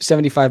reached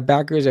 75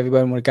 backers,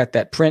 everybody would have got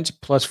that print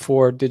plus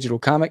 4 digital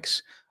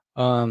comics.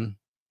 There's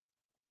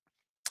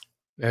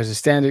a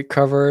standard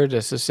cover.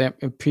 There's a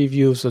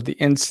previews of the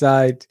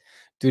inside.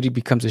 Duty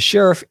becomes a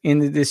sheriff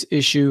in this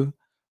issue.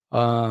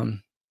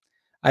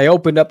 I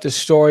opened up the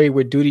story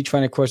with Duty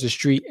trying to cross the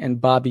street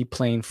and Bobby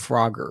playing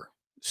Frogger.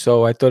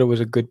 So I thought it was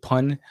a good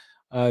pun.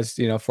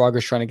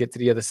 Frogger's trying to get to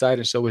the other side,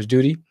 and so was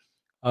Duty.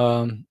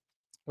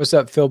 What's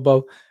up,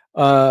 Philbo?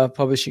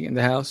 Publishing in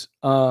the house.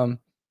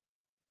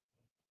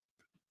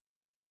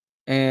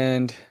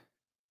 And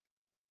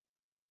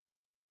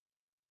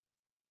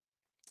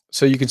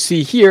so you can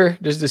see here,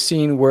 there's the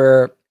scene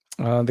where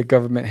the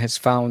government has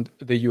found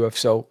the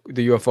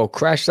UFO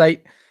crash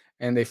site,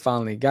 and they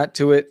finally got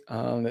to it.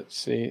 Let's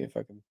see if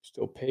I can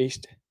still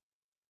paste.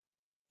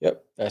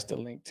 Yep, that's the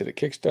link to the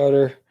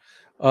Kickstarter.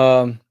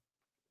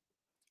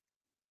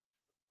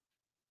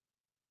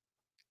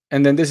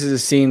 And then this is a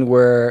scene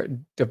where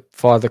the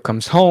father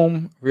comes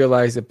home,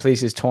 realizes the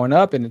place is torn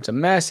up and it's a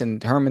mess,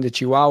 and Herman the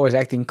Chihuahua is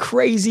acting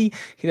crazy.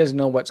 He doesn't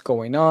know what's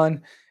going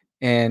on.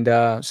 And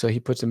so he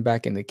puts him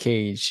back in the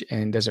cage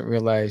and doesn't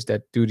realize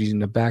that Duty's in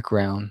the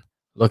background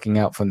looking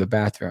out from the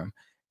bathroom.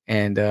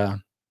 And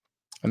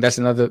And that's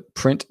another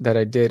print that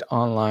I did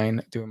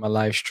online during my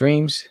live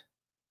streams.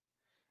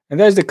 And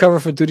there's the cover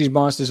for Duty's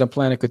Monsters on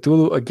Planet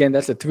Cthulhu. Again,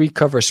 that's a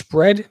 3-cover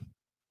spread.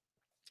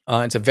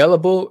 It's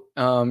available.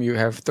 You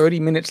have 30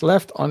 minutes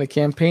left on the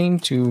campaign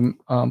to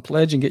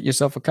pledge and get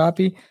yourself a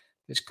copy.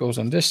 This goes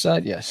on this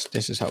side. Yes,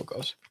 this is how it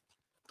goes.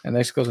 And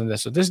this goes on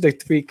this. So this is the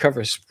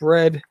 3-cover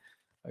spread.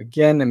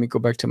 Again, let me go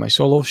back to my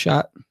solo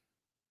shot.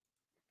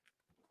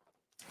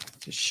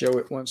 Just show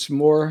it once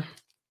more.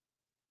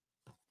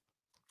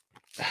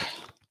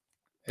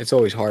 It's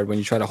always hard when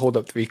you try to hold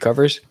up 3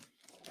 covers.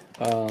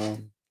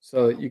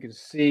 So you can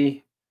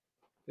see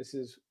this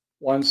is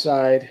one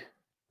side.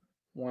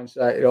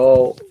 It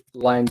all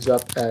lines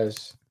up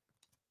as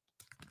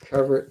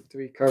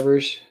 3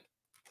 covers.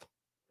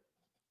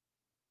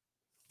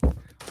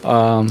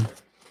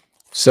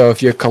 So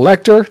if you're a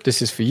collector,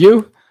 this is for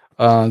you.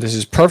 This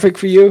is perfect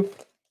for you.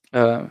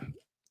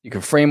 You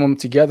can frame them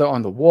together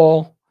on the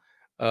wall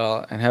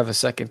and have a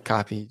second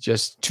copy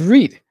just to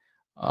read.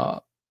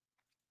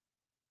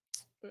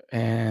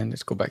 And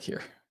let's go back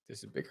here.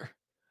 This is bigger.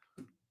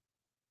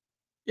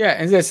 Yeah,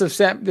 and there's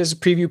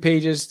preview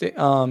pages,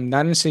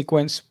 not in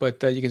sequence,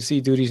 but you can see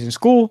Duty's in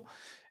school,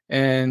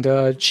 and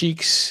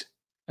Cheeks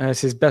as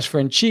his best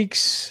friend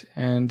Cheeks,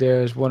 and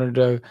there's one of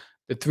the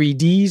 3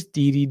 Ds,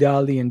 Dee Dee,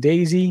 Dolly, and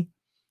Daisy,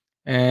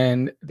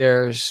 and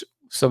there's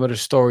some of the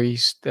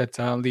stories that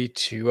lead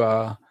to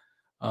the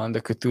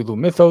Cthulhu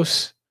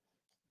mythos.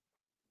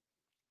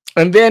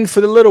 And then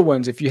for the little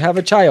ones, if you have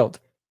a child,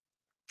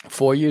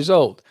 4 years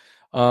old,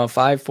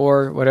 5,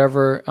 4,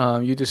 whatever,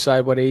 you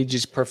decide what age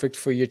is perfect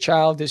for your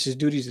child. This is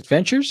Duty's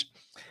Adventures.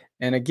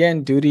 And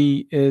again,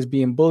 Duty is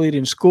being bullied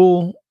in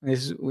school.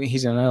 He's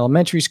in an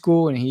elementary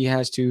school, and he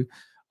has to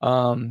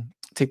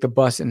take the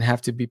bus and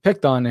have to be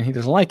picked on, and he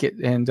doesn't like it.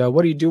 And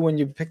what do you do when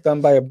you're picked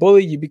on by a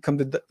bully? You become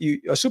a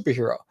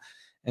superhero.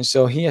 And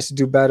so he has to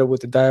do battle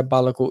with the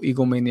diabolical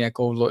egomaniac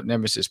overlord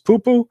nemesis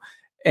Poo-Poo.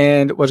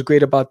 And what's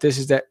great about this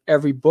is that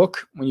every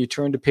book, when you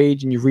turn the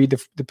page and you read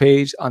the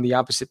page, on the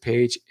opposite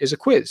page is a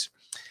quiz.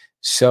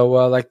 So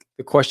like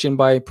the question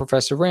by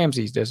Professor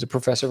Ramsey, there's a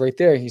professor right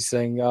there. He's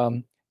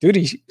saying,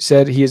 Duty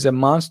said he is a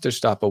monster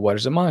stopper. What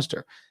is a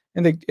monster?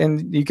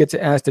 And you get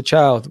to ask the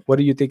child, what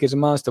do you think is a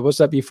monster?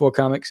 What's up, E4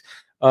 Comics?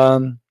 A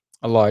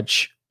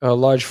large,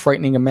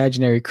 frightening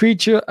imaginary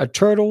creature, a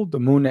turtle, the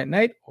moon at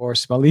night, or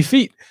smelly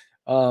feet.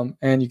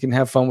 And you can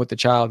have fun with the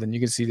child, and you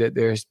can see that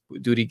there's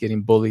Duty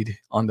getting bullied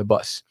on the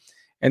bus.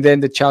 And then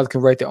the child can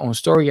write their own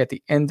story at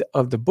the end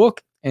of the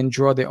book and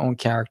draw their own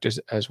characters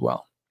as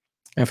well.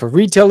 And for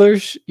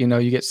retailers, you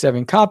get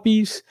 7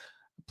 copies,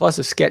 plus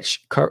a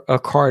sketch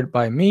card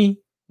by me,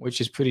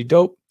 which is pretty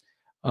dope.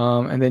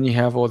 And then you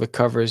have all the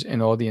covers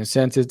and all the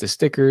incentives, the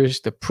stickers,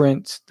 the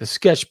prints, the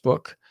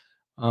sketchbook.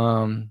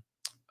 You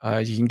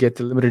can get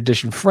the limited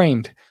edition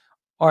framed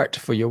art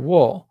for your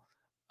wall.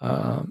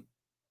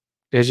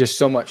 There's just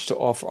so much to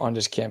offer on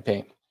this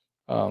campaign.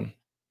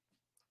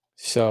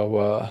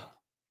 So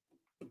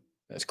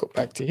let's go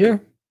back to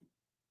here.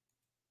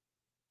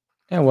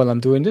 And while I'm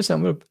doing this,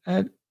 I'm going to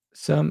add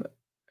some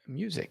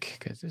music,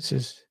 because this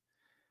is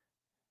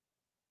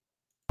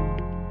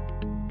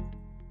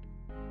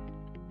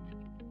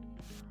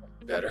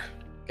better.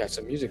 Got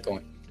some music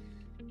going.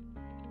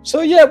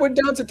 So yeah, we're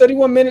down to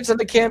 31 minutes of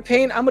the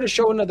campaign. I'm going to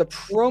show another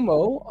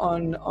promo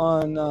on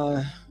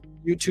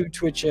YouTube,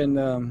 Twitch,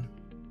 and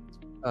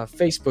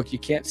Facebook. You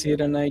can't see it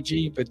on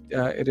IG, but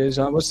it is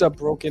on. What's up,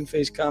 Broken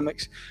Face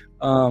Comics?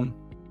 I'm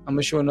going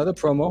to show another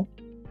promo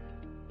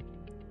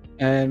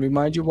and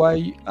remind you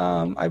why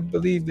I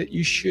believe that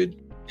you should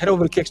head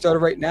over to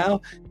Kickstarter right now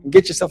and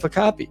get yourself a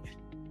copy.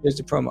 Here's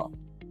the promo.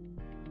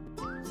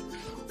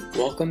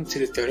 Welcome to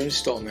the 3rd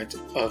installment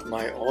of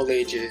my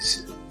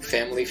all-ages,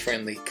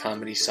 family-friendly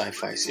comedy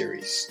sci-fi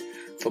series.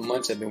 For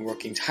months I've been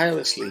working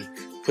tirelessly,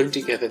 putting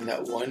together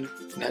not 1,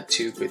 not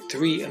 2, but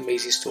 3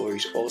 amazing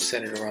stories, all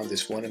centered around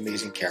this one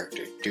amazing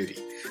character, Duty,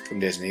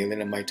 from There's an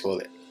Alien in My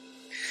Toilet.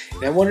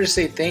 And I wanted to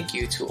say thank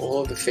you to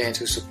all of the fans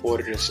who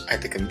supported us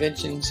at the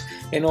conventions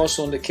and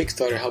also on the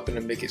Kickstarter, helping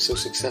to make it so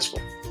successful.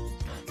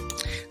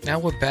 Now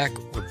we're back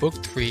with book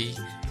 3,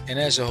 and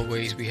as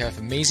always, we have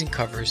amazing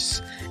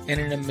covers and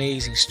an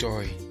amazing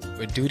story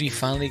where Duty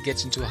finally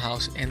gets into a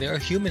house and there are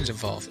humans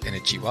involved and a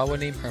chihuahua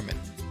named Herman.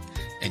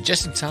 And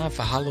just in time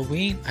for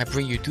Halloween, I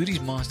bring you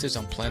Duty's Monsters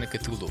on Planet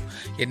Cthulhu.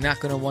 You're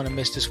not going to want to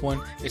miss this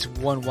one. It's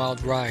one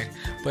wild ride.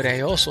 But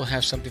I also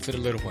have something for the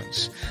little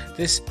ones.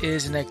 This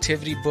is an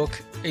activity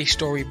book, a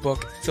story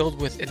book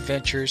filled with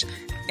adventures,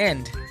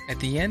 and at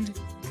the end,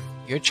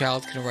 your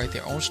child can write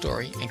their own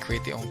story and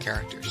create their own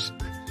characters.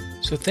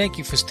 So thank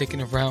you for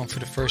sticking around for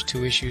the first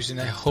 2 issues, and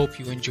I hope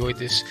you enjoyed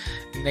this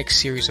next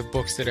series of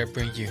books that I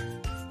bring you.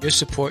 Your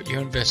support,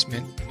 your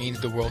investment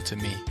means the world to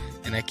me,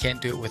 and I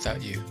can't do it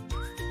without you.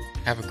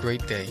 Have a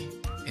great day.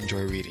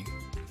 Enjoy reading.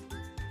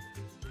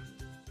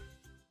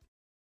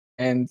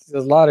 And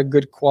there's a lot of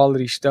good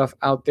quality stuff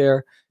out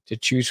there to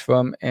choose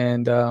from,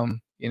 and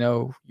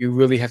you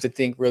really have to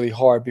think really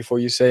hard before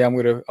you say I'm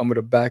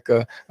gonna back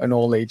an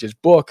all ages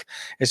book,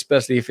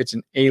 especially if it's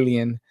an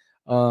alien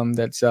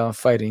that's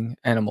fighting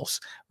animals,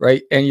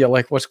 right? And you're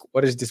like,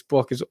 what is this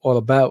book is all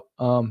about?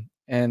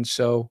 And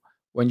so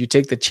when you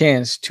take the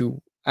chance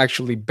to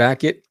actually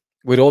back it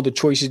with all the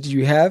choices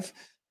you have,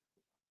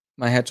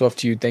 my hat's off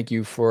to you. Thank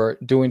you for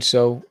doing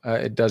so.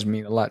 It does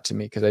mean a lot to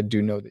me because I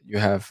do know that you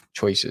have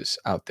choices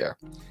out there.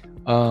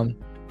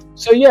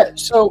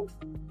 So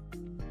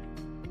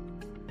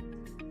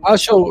I'll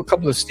show a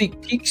couple of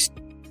sneak peeks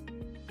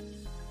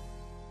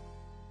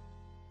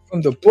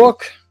from the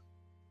book.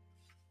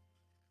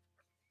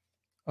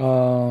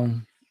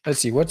 Let's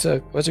see, what's a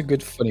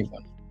good funny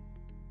one?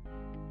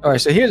 All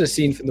right, so here's a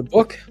scene from the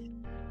book.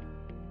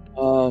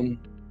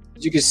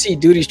 As you can see,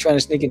 Duty's trying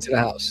to sneak into the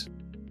house,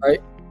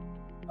 right?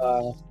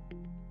 For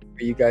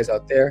you guys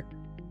out there,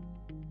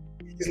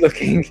 he's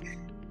trying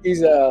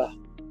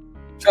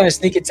to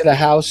sneak into the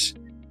house,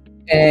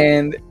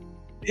 and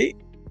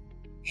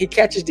he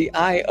catches the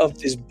eye of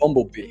this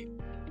bumblebee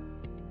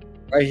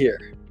right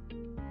here.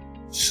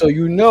 So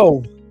you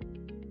know,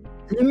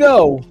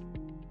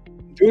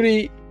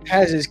 Duty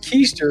has his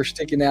keister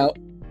sticking out.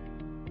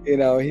 You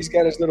know, he's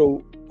got his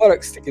little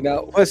buttock sticking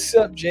out. What's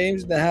up,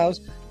 James, in the house?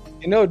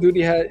 You know,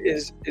 Duty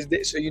is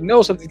there, so you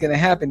know something's gonna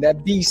happen.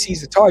 That bee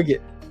sees the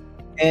target,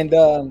 and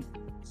so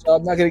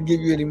I'm not gonna give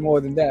you any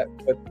more than that.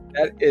 But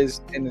that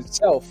is in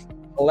itself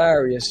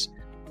hilarious.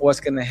 What's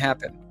gonna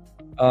happen?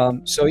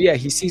 So yeah,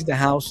 he sees the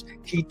house.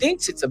 He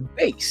thinks it's a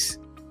base.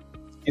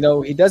 You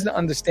know, he doesn't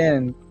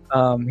understand.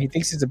 He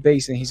thinks it's a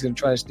base, and he's gonna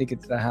try to sneak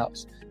into the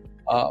house,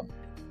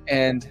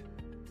 and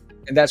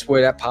that's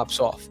where that pops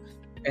off.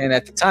 And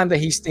at the time that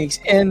he sneaks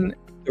in,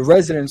 the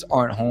residents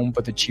aren't home,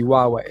 but the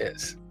Chihuahua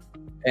is.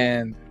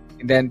 And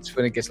then it's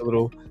when it gets a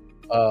little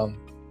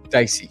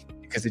dicey,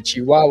 because the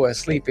Chihuahua is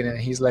sleeping, and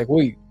he's like,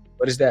 wait,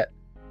 what is that?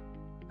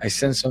 I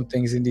sense some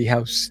things in the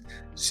house.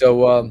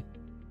 So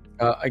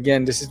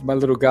again, this is my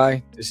little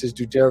guy. This is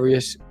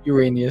Dudarius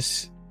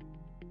Uranius.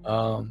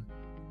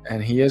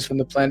 And he is from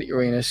the planet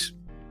Uranus.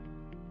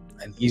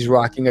 And he's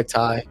rocking a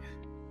tie.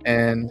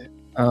 And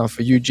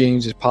for you,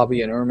 James, it's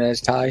probably an Hermes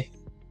tie.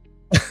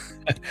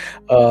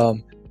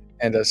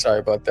 And sorry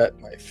about that.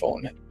 My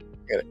phone.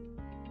 Get it.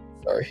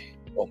 Sorry.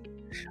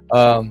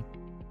 Boom.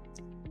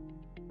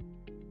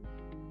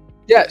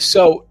 Yeah,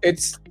 so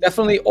it's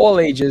definitely all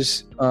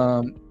ages.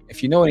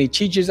 If you know any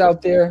teachers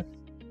out there,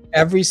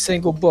 every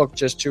single book,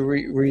 just to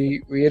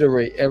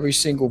reiterate, every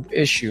single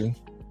issue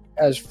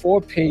has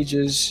 4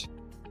 pages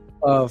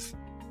of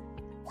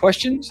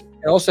questions.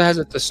 It also has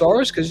a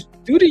thesaurus, because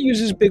Duty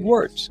uses big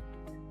words,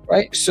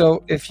 right?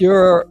 So if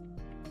you're,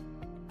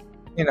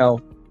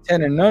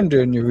 10 and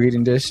under and you're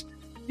reading this,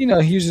 he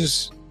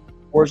uses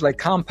words like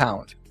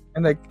compound.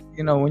 And like,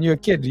 when you're a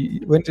kid,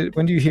 when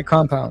do you hear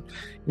compound?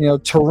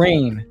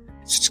 Terrain,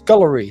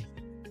 scullery.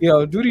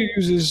 Duty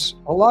uses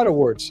a lot of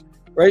words,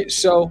 right?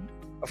 So,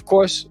 of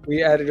course,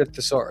 we added a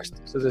thesaurus.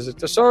 So there's a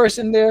thesaurus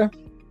in there.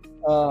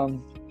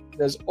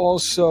 There's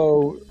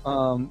also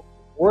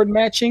word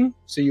matching.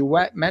 So you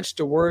match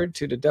the word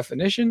to the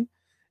definition.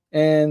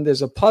 And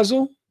there's a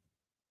puzzle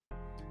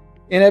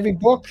in every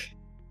book,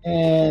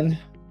 and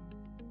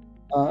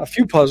a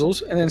few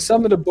puzzles. And then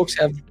some of the books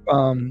have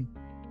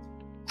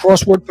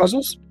crossword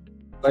puzzles.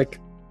 Like,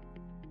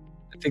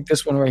 I think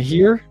this one right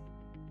here.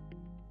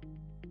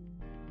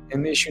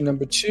 In issue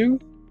number 2.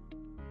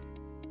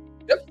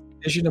 Yep.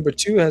 Issue number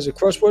 2 has a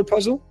crossword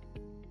puzzle.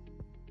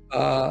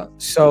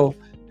 So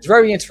it's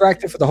very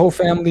interactive for the whole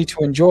family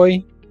to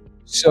enjoy.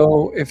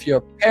 So if you're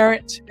a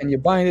parent and you're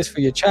buying this for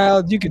your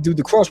child, you could do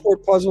the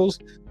crossword puzzles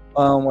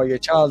while your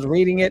child's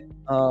reading it,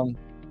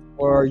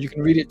 or you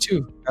can read it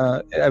too.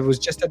 I was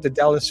just at the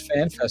Dallas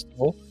Fan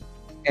Festival,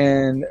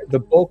 and the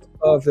bulk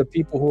of the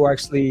people who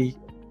actually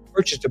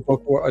purchased the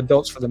book were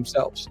adults for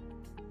themselves.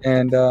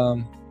 And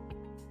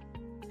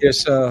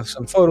there's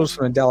some photos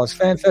from the Dallas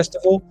Fan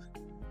Festival,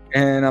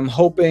 and I'm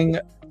hoping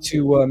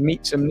to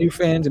meet some new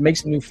fans and make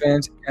some new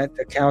fans at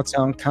the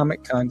Cowtown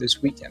Comic Con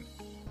this weekend.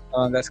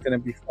 That's going to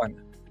be fun.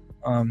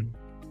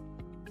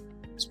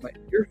 It's my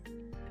ear.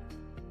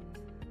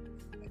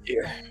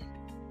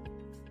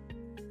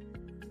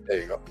 There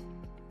you go.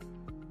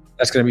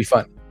 That's going to be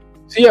fun.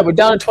 So yeah, we're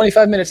down to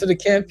 25 minutes of the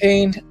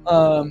campaign.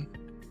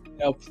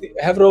 Please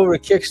have it over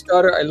to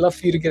Kickstarter. I'd love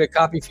for you to get a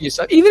copy for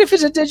yourself. Even if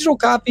it's a digital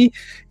copy,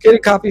 get a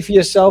copy for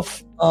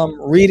yourself.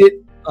 Read it.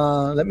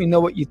 Let me know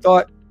what you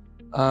thought.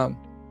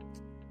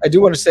 I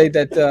do want to say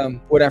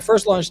that when I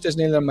first launched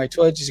Disneyland on My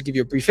Toy, just to give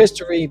you a brief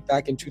history,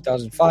 back in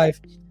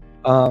 2005,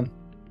 I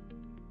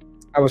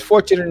was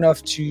fortunate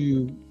enough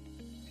to,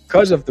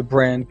 because of the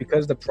brand,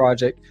 because of the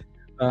project,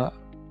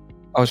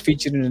 I was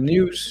featured in the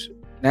news,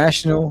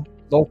 national,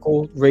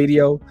 local,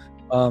 radio.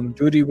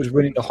 Duty was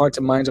winning the hearts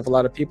and minds of a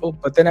lot of people,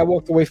 but then I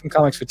walked away from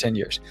comics for 10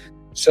 years.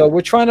 So we're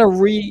trying to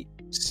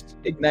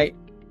reignite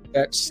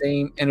that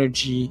same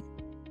energy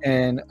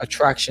and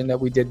attraction that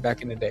we did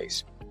back in the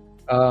days.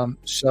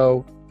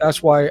 So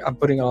that's why I'm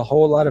putting a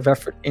whole lot of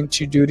effort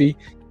into Duty.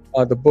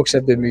 The books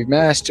have been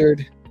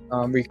remastered,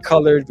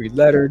 recolored,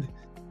 relettered,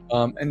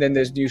 and then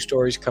there's new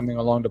stories coming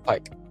along the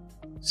pike.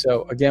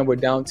 So again, we're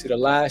down to the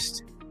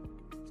last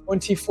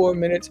 24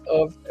 minutes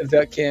of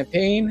the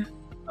campaign.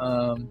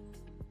 I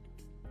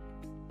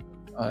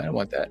don't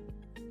want that.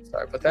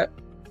 Sorry about that.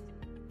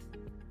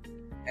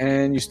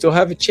 And you still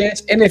have a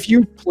chance. And if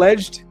you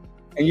pledged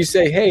and you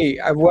say, hey,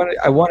 I want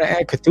to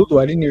add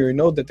Cthulhu, I didn't even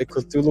know that the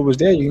Cthulhu was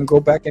there, you can go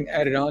back and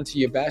add it onto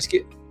your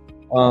basket.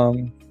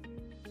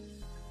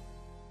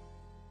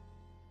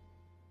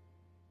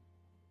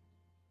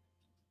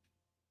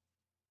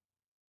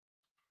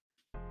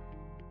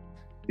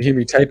 You hear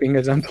me typing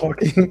as I'm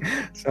talking.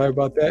 Sorry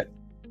about that.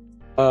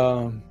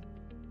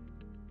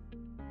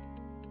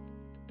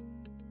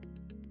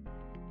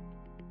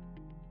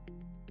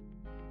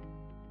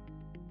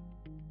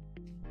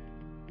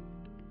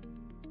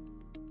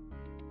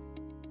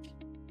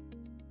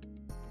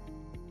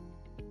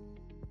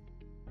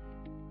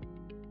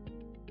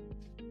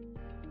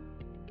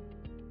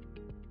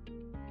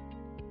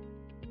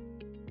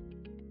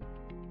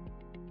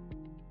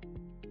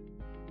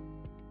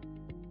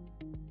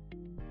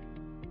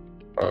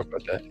 Sorry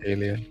about that,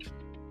 alien.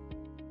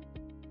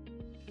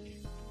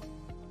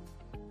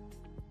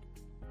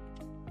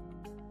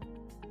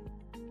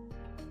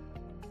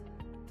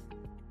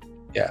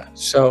 Yeah,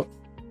 so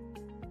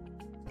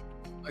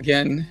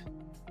again,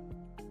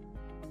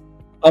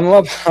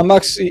 I'm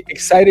actually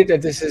excited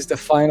that this is the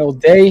final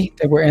day,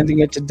 that we're ending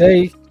it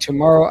today.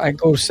 Tomorrow I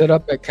go set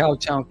up at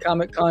Cowtown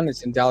Comic Con.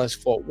 It's in Dallas,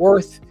 Fort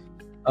Worth.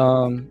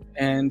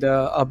 And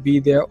I'll be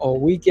there all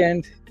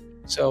weekend.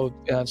 So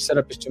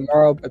setup is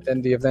tomorrow, but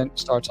then the event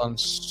starts on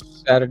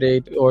Saturday.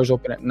 The doors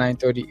open at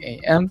 9:30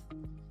 a.m.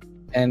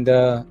 And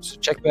so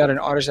check me out in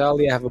Artist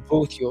Alley. I have a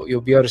booth.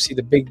 You'll be able to see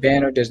the big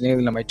banner. There's an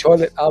alien on my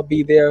toilet. I'll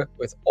be there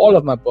with all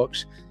of my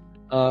books.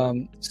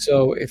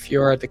 So if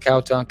you're at the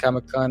Cowtown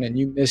Comic Con and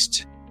you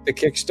missed the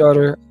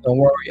Kickstarter, don't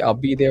worry. I'll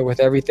be there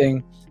with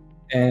everything.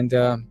 And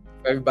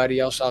for everybody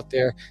else out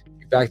there,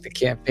 we back the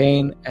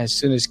campaign as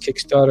soon as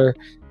Kickstarter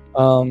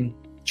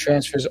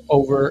transfers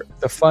over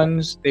the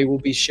funds. They will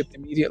be shipped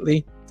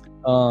immediately.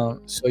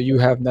 So you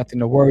have nothing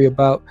to worry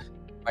about.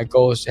 My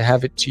goal is to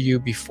have it to you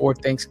before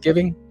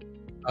Thanksgiving,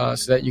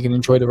 so that you can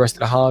enjoy the rest of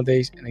the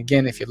holidays. And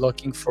again, if you're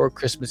looking for a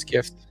Christmas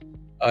gift,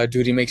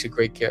 Duty makes a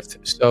great gift.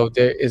 So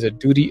there is a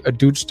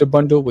Dudester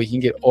bundle where you can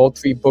get all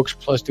 3 books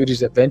plus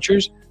Duty's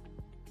Adventures.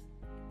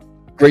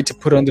 Great to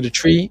put under the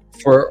tree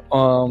for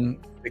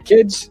the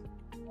kids.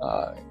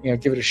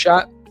 Give it a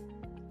shot.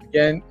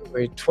 Again,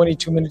 we're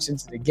 22 minutes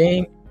into the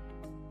game.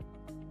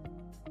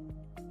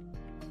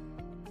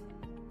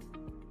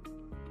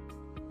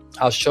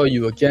 I'll show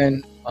you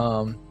again.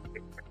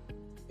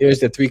 Here's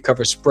the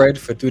 3-cover spread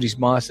for Duty's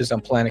Monsters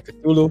on Planet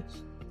Cthulhu.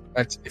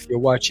 That's if you're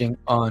watching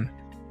on,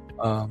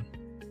 I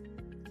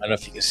don't know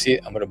if you can see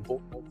it. I'm going to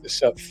move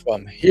this up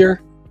from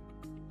here.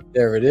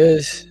 There it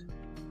is.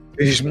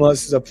 Duty's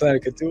Monsters on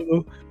Planet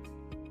Cthulhu.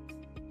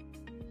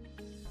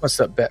 What's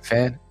up, Bet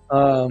Fan?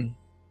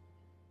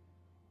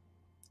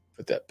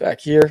 Put that back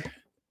here.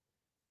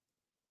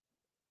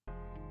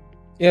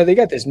 They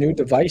got this new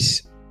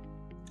device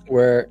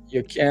where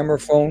your camera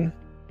phone,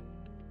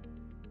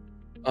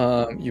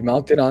 you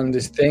mount it on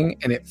this thing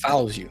and it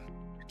follows you.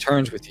 It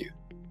turns with you.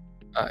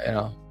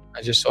 I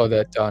just saw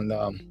that on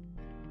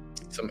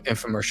some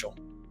infomercial.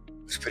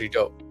 It was pretty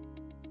dope.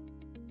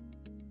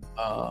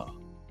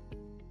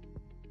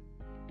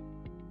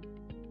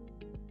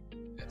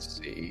 Let's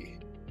see.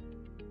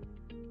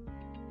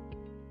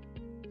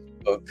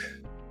 Book.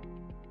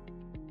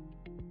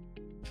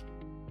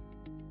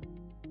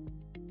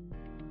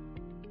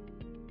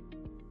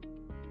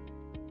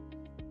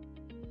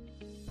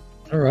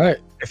 All right.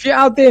 If you're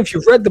out there, if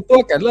you've read the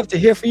book, I'd love to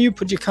hear from you.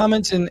 Put your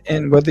comments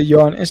in whether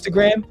you're on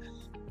Instagram,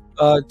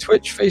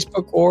 Twitch,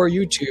 Facebook, or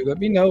YouTube. Let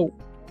me know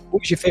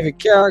what was your favorite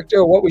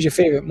character, what was your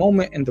favorite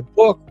moment in the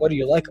book, what do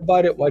you like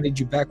about it, why did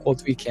you back all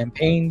 3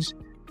 campaigns,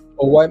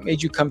 or what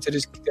made you come to the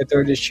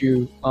 3rd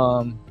issue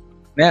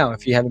now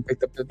if you haven't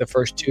picked up the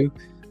first 2.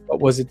 What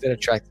was it that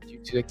attracted you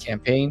to the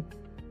campaign?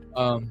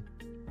 Hold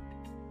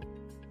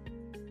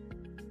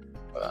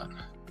on.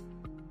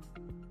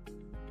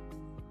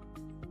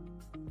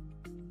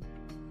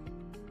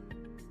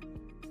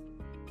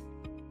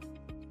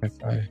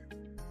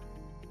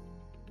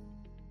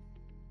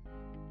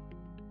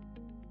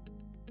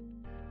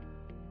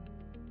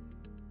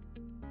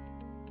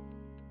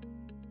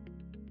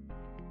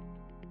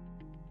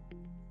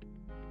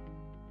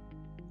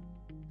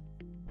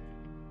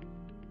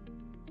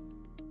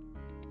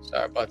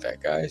 Sorry about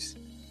that, guys.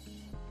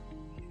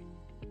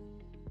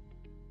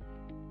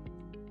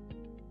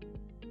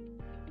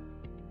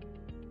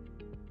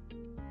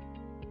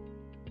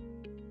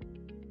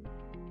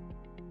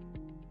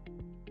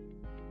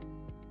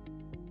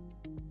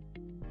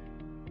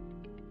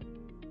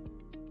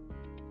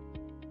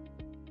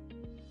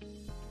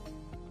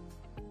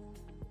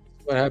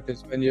 What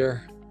happens when you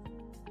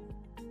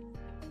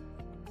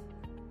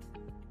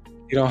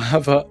don't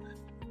have a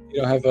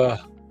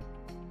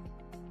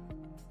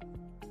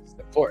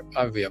support?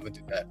 I'll be able to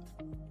do that.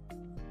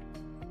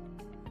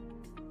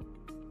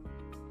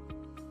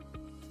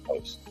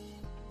 Post.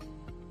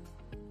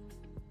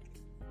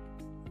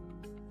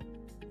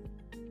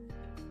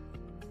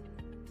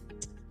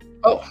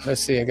 Oh,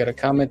 let's see. I got a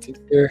comment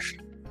here.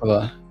 Hold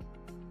on. All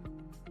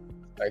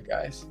right,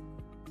 guys.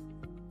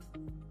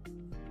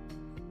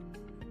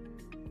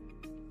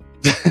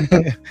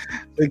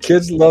 The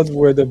kids loved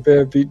where the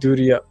bear beat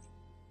Duty up.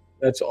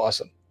 That's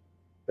awesome.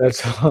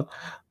 That's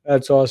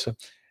awesome.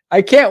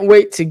 I can't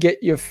wait to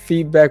get your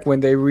feedback when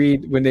they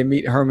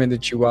meet Herman the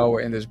Chihuahua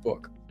in this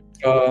book.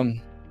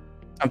 I'm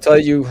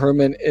telling you,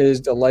 Herman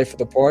is the life of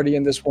the party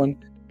in this one.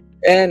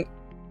 And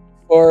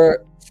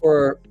for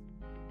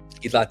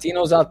you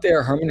Latinos out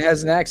there, Herman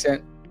has an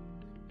accent.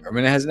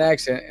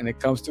 And it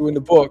comes through in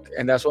the book,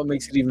 and that's what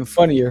makes it even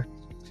funnier.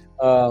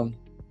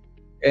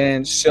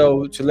 And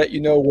so to let you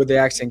know where the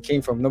accent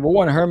came from. Number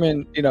one,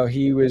 Herman,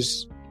 he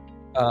was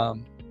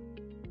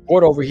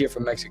brought over here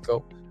from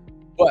Mexico.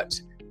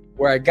 But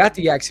where I got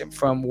the accent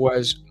from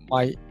was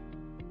my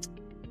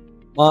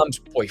mom's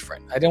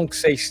boyfriend. I don't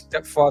say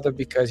stepfather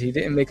because he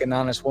didn't make an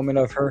honest woman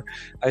of her.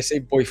 I say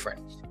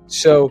boyfriend.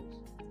 So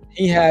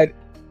he had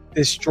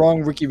this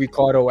strong Ricky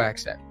Ricardo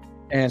accent.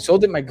 And so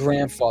did my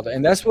grandfather.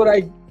 And that's what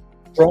I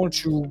grown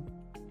to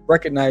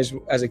recognize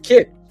as a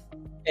kid.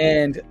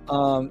 And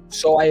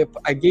so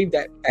I gave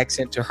that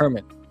accent to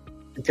Herman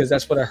because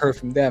that's what I heard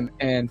from them.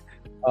 And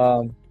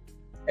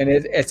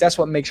that's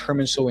what makes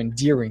Herman so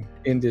endearing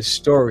in this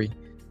story.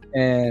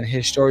 And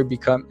his story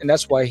and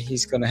that's why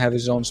he's going to have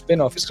his own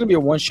spinoff. It's going to be a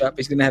one shot, but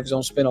he's going to have his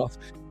own spinoff.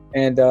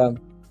 And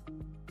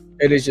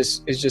it's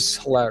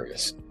just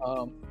hilarious.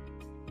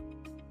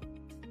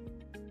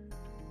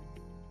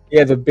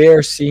 Yeah, the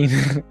bear scene.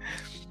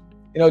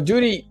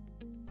 Duty,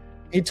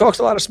 he talks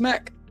a lot of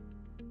smack.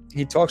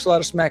 And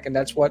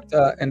that's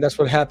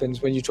what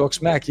happens when you talk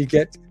smack. You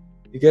get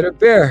a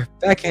bear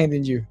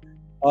backhanding you.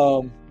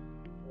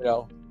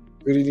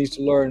 Really needs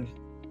to learn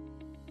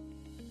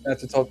not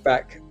to talk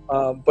back.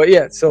 But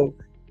yeah, so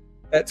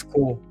that's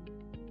cool.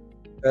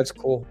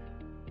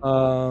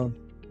 Oh,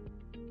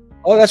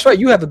 that's right.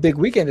 You have a big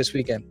weekend this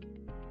weekend.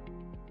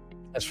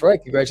 That's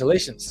right.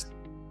 Congratulations.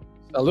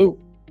 Salute.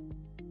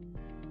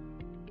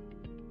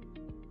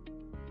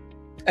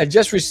 I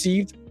just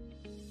received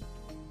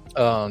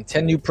 10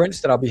 new prints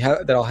that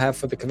I'll have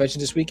for the convention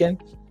this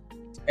weekend,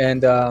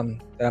 and that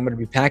I'm going to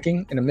be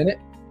packing in a minute.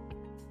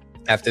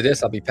 After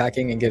this, I'll be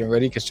packing and getting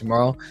ready because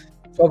tomorrow,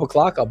 12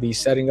 o'clock, I'll be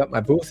setting up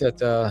my booth at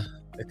the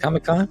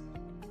Comic-Con,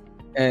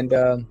 and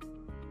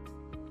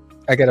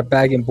I got to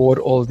bag and board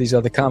all of these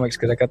other comics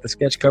because I got the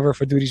sketch cover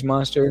for Duty's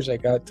Monsters. I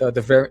got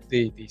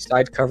the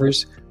side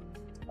covers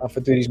for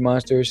Duty's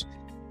Monsters.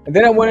 And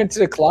then I went into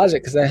the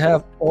closet because I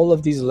have all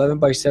of these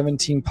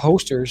 11x17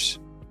 posters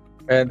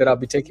and that I'll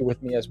be taking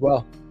with me as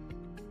well.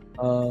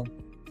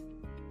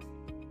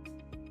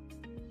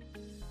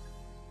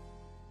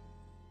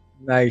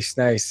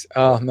 Nice.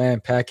 Oh man,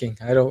 packing.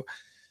 I don't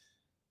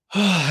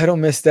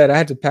miss that. I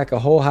had to pack a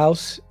whole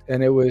house,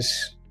 and it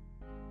was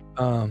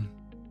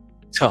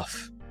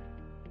tough.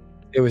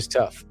 It was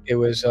tough. It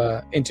was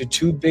into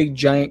 2 big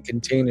giant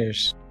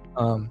containers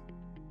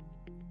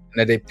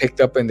that they picked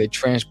up and they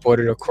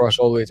transported across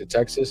all the way to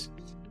Texas.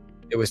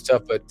 It was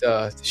tough, but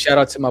shout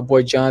out to my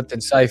boy Jonathan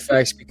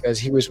Syfax because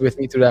he was with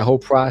me through that whole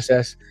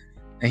process,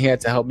 and he had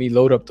to help me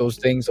load up those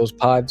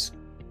pods.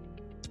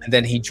 And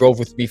then he drove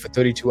with me for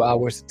 32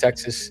 hours to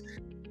Texas,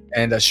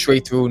 and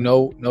straight through,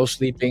 no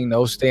sleeping,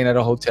 no staying at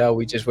a hotel.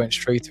 We just went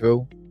straight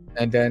through,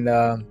 and then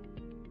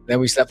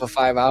we slept for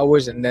 5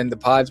 hours, and then the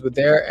pods were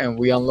there, and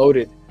we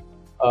unloaded,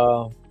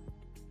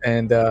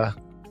 in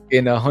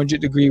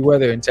 100-degree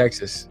weather in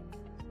Texas.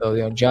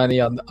 So Johnny,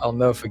 I'll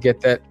never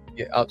forget that.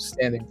 You're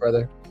outstanding,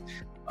 brother.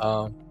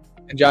 And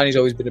Johnny's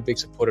always been a big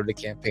supporter of the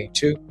campaign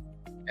too.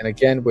 And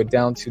again, we're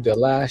down to the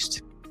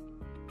last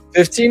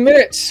 15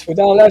 minutes.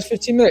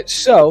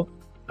 So,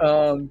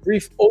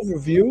 brief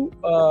overview.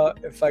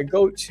 If I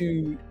go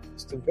to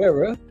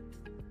Stavera,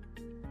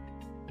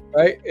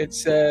 right, it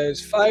says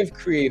 5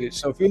 created.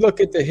 So if you look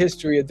at the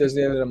history of Does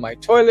the End of My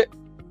Toilet,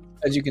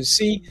 as you can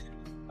see,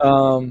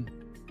 the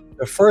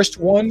first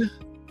one,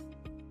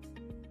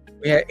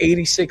 we had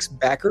 86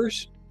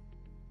 backers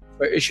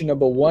for issue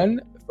number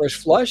 1, First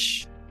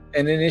Flush.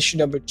 And in issue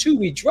number 2,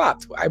 we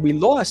dropped. We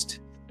lost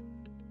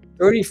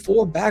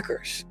 34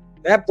 backers.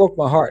 That broke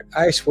my heart.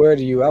 I swear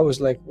to you, I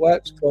was like,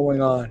 what's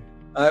going on?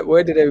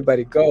 Where did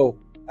everybody go?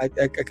 I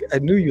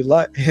knew you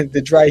liked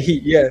the dry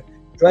heat. Yeah,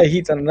 dry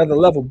heat's on another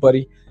level,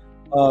 buddy.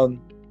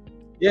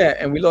 Yeah,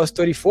 and we lost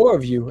 34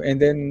 of you. And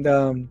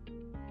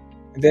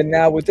then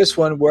now with this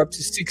one, we're up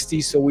to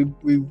 60. So we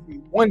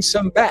won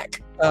some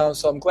back.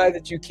 So I'm glad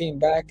that you came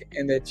back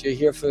and that you're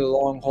here for the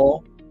long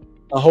haul.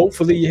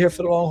 Hopefully you're here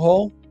for the long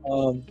haul.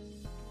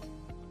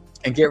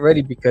 And get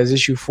ready because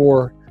issue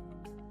 4,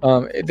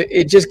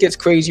 it just gets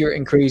crazier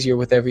and crazier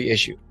with every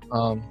issue.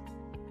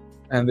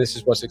 And this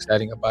is what's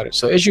exciting about it.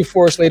 So issue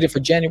 4 is slated for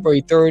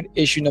January 3rd.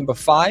 Issue number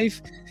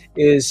 5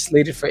 is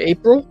slated for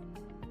April.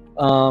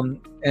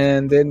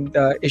 And then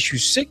issue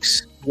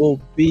 6 will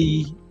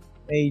be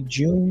May,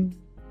 June,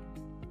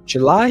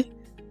 July.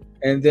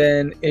 And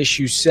then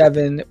issue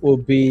 7 will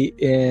be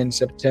in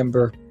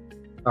September,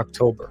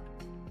 October.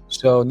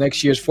 So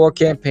next year's 4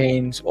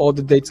 campaigns, all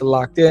the dates are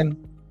locked in.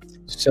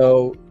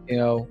 So,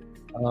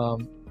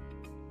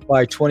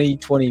 By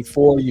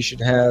 2024, you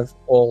should have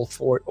all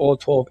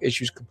 12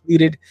 issues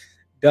completed,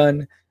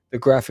 done. The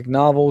graphic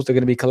novels, they're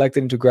going to be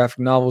collected into graphic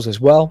novels as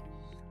well.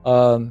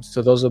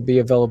 So those will be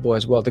available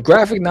as well. The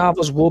graphic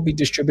novels will be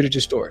distributed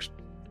to stores.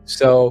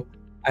 So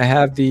I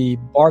have the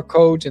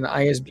barcodes and the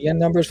ISBN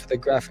numbers for the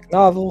graphic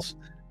novels.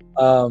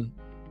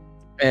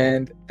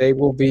 And they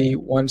will be,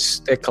 once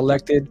they're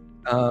collected,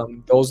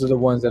 those are the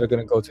ones that are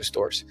going to go to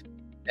stores.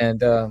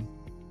 And I'm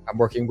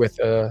working with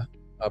a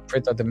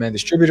print-on-demand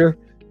distributor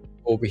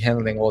who will be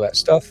handling all that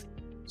stuff.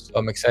 So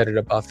I'm excited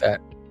about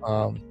that.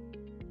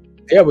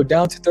 Yeah, we're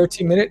down to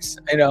 13 minutes.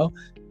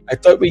 I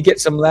thought we'd get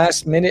some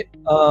last-minute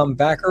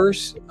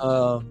backers,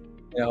 but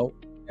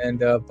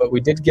we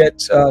did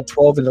get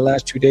 12 in the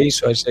last 2 days.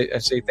 So I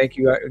say thank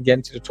you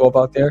again to the 12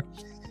 out there.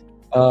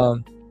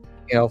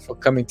 For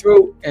coming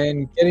through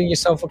and getting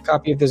yourself a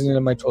copy of Disney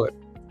in My Toilet.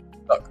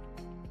 Look,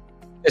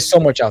 there's so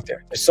much out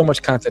there. There's so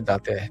much content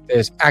out there.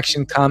 There's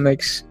action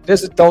comics.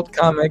 There's adult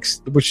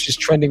comics, which is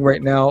trending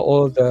right now.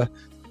 All of the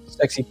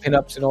sexy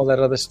pinups and all that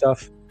other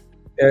stuff.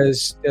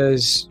 There's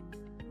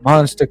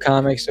monster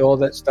comics, all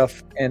that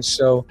stuff. And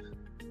so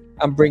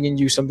I'm bringing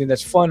you something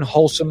that's fun,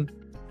 wholesome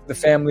for the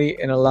family,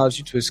 and allows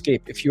you to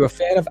escape. If you're a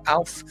fan of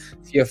Alf,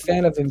 if you're a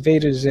fan of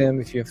Invader Zim,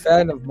 if you're a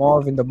fan of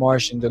Marvin the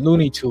Martian, the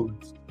Looney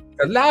Tunes,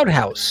 the Loud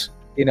House,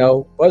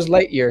 Buzz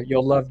Lightyear,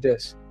 you'll love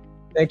this.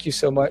 Thank you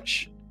so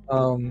much,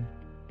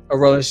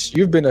 Aurelius.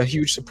 You've been a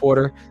huge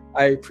supporter.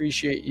 I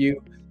appreciate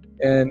you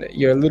and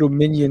your little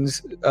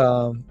minions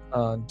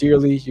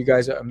dearly. You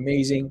guys are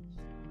amazing.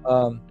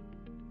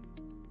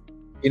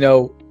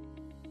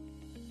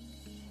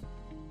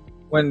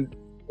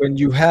 When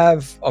you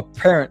have a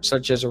parent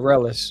such as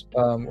Aurelius,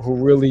 who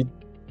really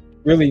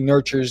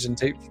nurtures and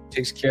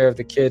takes care of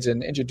the kids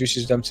and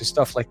introduces them to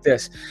stuff like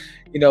this,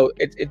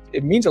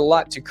 it means a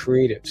lot to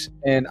creatives.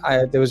 And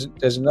there's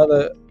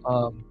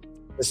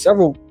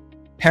several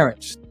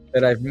parents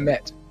that I've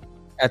met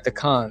at the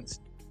cons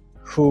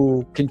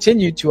who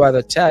continue to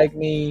either tag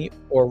me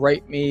or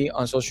write me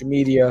on social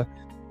media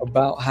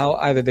about how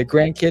either their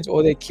grandkids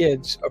or their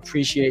kids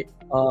appreciate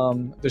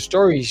the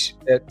stories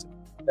that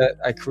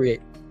I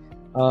create.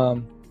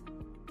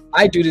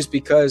 I do this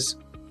because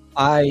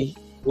I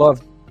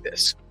love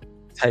this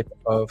type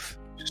of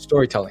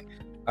storytelling.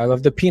 I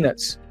love the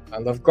Peanuts. I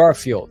love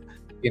Garfield.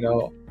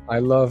 I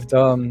loved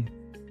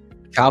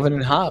Calvin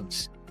and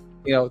Hobbes.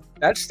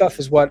 That stuff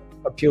is what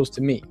appeals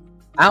to me.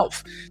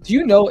 Alf. Do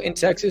you know in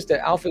Texas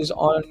that Alf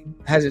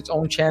has its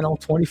own channel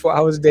 24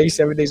 hours a day,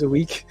 7 days a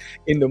week?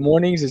 In the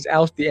mornings is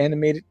Alf the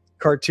animated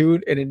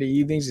cartoon, and in the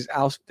evenings is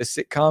Alf the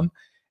sitcom.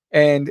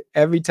 And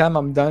every time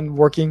I'm done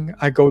working,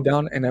 I go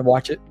down and I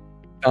watch it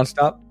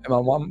nonstop.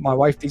 And my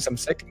wife thinks I'm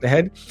sick in the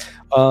head.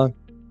 But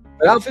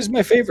Alf is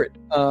my favorite.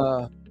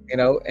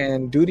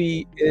 And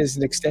Duty is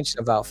an extension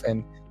of Alf.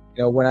 And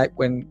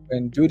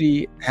when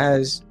Duty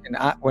has and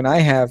I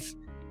have,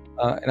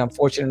 and I'm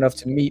fortunate enough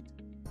to meet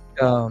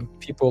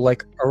people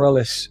like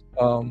Aurelius,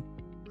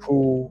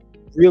 who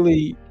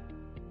really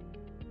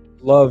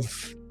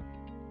love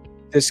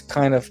this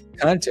kind of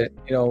content.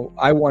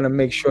 I want to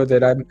make sure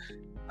that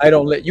I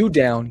don't let you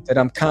down, that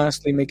I'm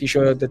constantly making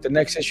sure that the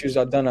next issues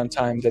are done on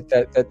time,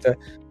 that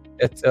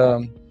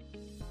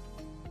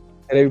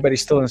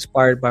everybody's still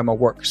inspired by my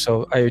work.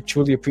 So I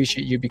truly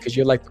appreciate you, because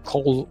you're like the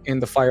coal in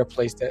the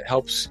fireplace that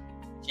helps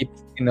keep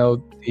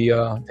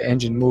the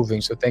engine moving.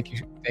 So thank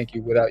you.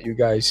 Without you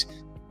guys,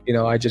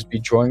 I'd just be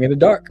drawing in the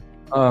dark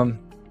and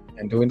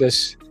doing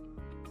this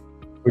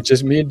with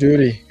just me and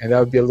Duty, and that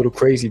would be a little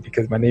crazy,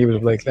 because my neighbors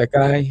would be like, that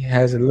guy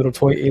has a little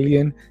toy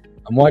alien.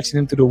 I'm watching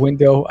him through the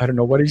window. I don't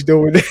know what he's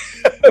doing,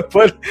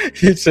 but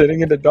he's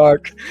sitting in the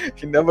dark.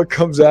 He never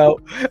comes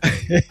out.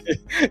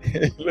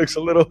 He looks a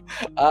little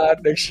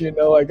odd. Next thing you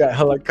know, I got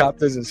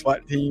helicopters and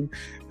SWAT team,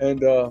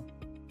 and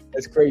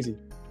it's crazy.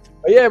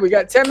 But yeah, we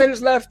got 10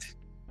 minutes left.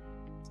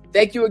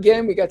 Thank you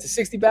again. We got to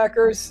 60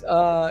 backers.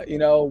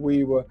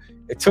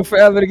 It took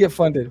forever to get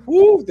funded.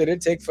 Woo! Did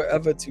it take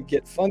forever to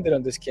get funded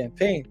on this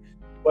campaign?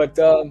 But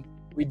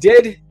we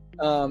did.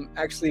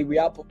 Actually, we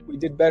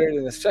did better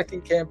than the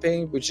second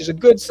campaign, which is a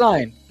good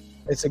sign.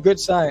 It's a good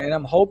sign, and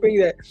I'm hoping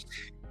that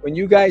when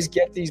you guys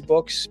get these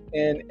books,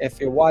 and if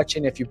you're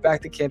watching, if you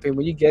back the campaign,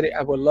 when you get it,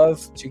 I would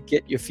love to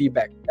get your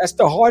feedback. That's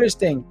the hardest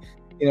thing.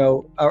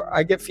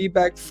 I get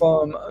feedback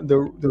from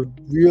the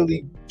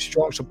really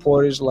strong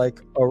supporters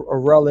like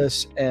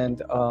Aurelius,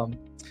 and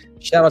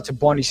shout out to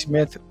Bonnie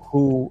Smith,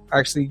 who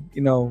actually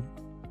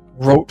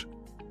wrote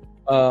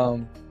a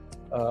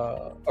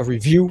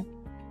review.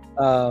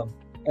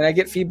 And I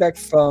get feedback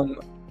from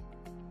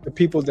the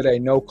people that I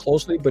know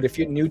closely. But if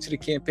you're new to the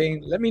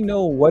campaign, let me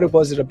know what it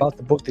was about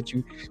the book that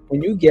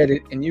when you get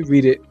it and you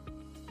read it,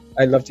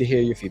 I'd love to hear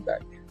your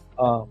feedback.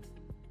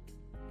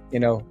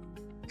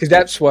 Because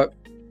that's what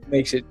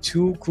makes it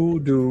 2 cool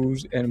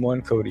dudes and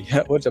 1 Cody.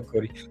 What's up,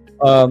 Cody?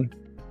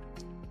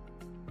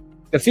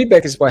 The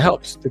feedback is what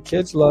helps. The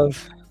kids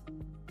love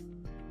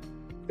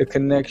the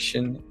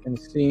connection and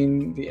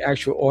seeing the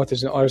actual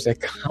authors and artists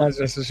that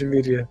content on social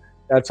media.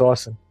 That's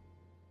awesome.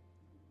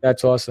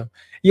 That's awesome.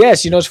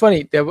 Yes, it's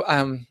funny.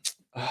 I'm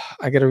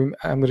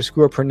gonna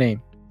screw up her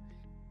name.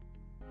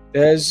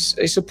 There's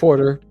a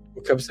supporter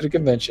who comes to the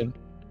convention,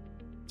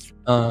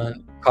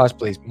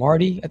 cosplays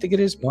Marty, I think it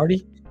is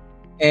Marty,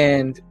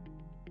 and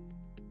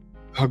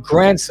her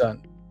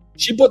grandson.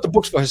 She bought the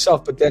books for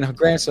herself, but then her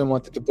grandson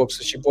wanted the books,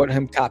 so she bought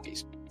him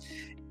copies.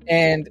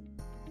 And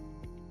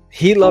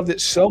he loved it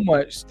so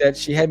much that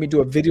she had me do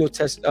a video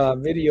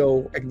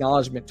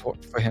acknowledgement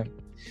for him.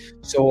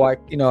 So I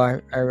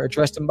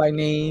addressed him by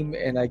name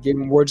and I gave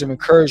him words of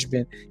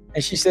encouragement.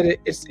 And she said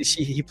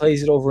he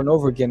plays it over and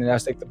over again, and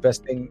that's like the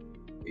best thing.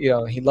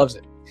 He loves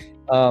it.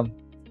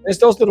 It's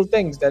those little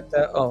things that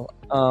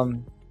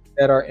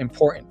are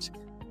important,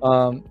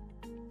 and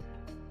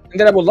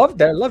that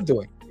I love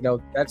doing.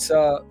 That's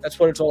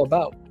what it's all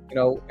about.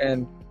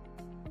 And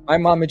my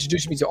mom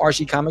introduced me to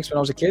Archie Comics when I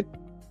was a kid.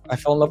 I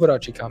fell in love with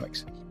Archie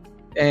Comics,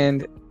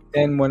 and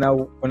then when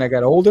I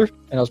got older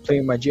and I was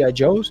playing with my GI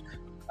Joes,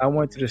 I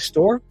went to the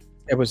store.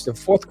 It was the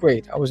 4th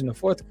grade. I was in the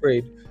 4th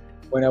grade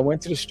when I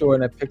went to the store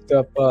and I picked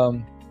up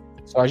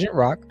Sergeant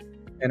Rock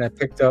and I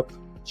picked up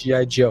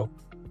GI Joe.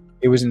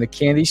 It was in the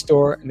candy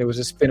store and there was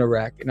a spinner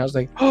rack, and I was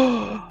like,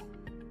 oh,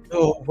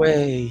 no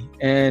way.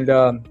 And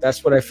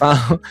that's what I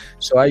found.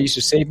 So I used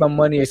to save my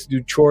money. I used to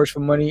do chores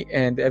for money,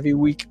 and every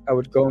week I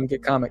would go and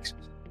get comics.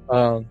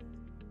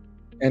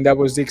 And that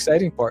was the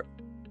exciting part.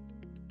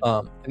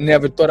 I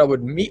never thought I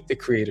would meet the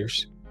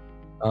creators.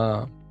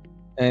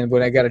 And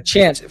when I got a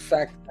chance, in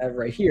fact, I have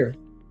right here.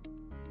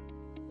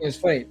 It's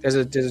funny. There's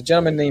a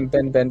gentleman named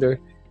Ben Bender,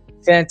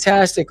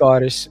 fantastic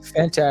artist,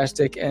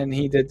 fantastic, and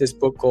he did this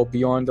book called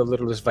Beyond the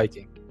Littlest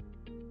Viking.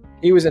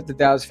 He was at the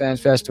Dallas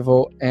Fans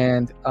Festival,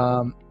 and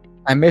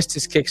I missed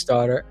his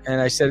Kickstarter,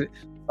 and I said,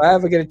 if I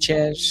ever get a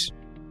chance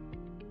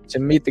to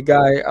meet the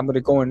guy, I'm going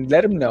to go and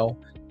let him know,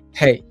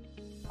 hey,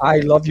 I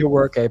love your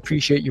work. I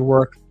appreciate your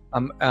work.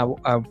 I'm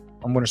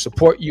going to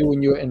support you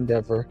in your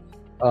endeavor,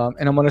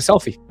 and I'm on a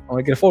selfie. I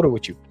want to get a photo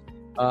with you.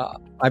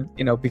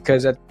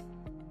 Because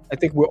I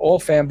think we're all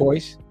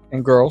fanboys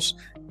and girls,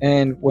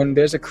 and when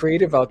there's a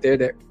creative out there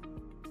that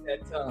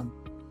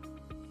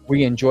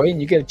we enjoy,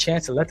 and you get a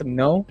chance to let them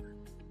know,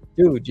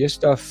 dude, your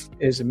stuff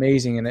is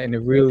amazing, and I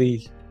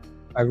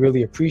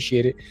really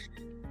appreciate it.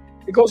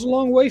 It goes a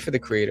long way for the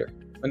creator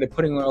when they're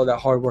putting on all that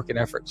hard work and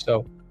effort.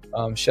 So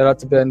shout out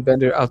to Ben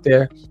Bender out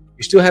there.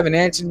 You still haven't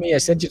answered me. I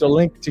sent you the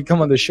link to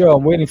come on the show.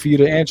 I'm waiting for you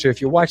to answer.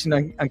 If you're watching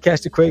on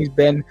Cast of Craig's,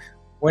 Ben,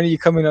 when are you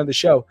coming on the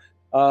show?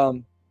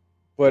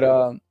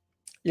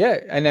 Yeah,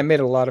 and I met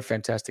a lot of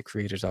fantastic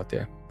creators out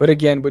there. But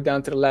again, we're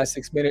down to the last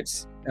 6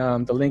 minutes.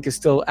 The link is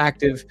still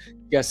active.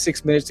 You got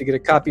 6 minutes to get a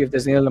copy of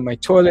There's an Alien in My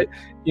Toilet.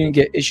 You can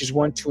get issues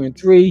 1, 2, and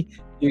 3.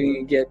 You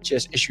can get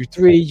just issue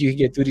 3. You can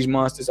get Duty's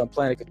Monsters on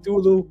Planet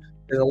Cthulhu.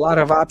 There's a lot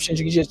of options.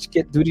 You can just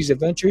get Duty's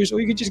Adventures, or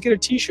you can just get a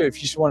T-shirt if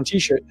you just want a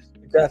T-shirt.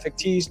 The graphic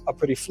tees are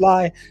pretty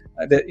fly.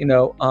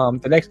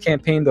 The next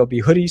campaign there'll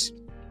be hoodies.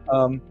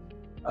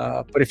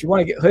 But if you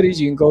want to get hoodies,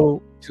 you can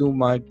go to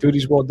my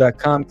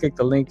dutiesworld.com, click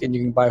the link, and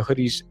you can buy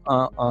hoodies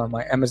on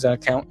my Amazon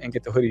account and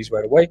get the hoodies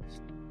right away.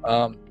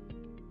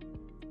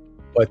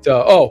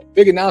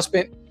 Big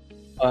announcement,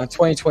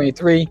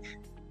 2023.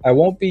 I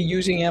won't be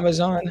using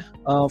Amazon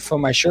for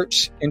my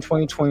shirts in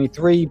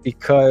 2023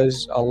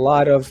 because a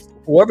lot of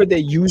whoever they're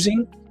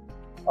using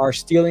are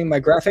stealing my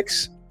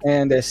graphics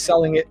and they're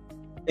selling it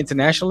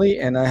internationally,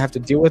 and I have to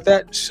deal with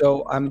that.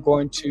 So I'm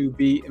going to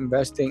be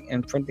investing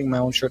in printing my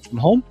own shirts from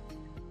home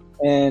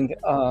and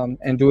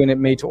doing it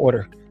made to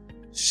order.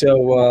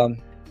 So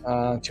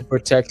to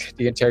protect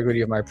the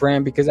integrity of my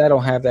brand, because I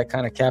don't have that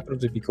kind of capital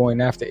to be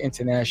going after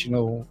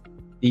international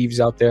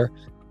thieves out there.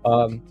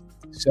 And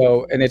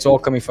it's all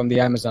coming from the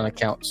Amazon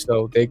account.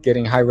 So they're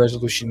getting high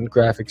resolution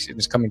graphics, and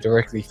it's coming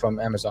directly from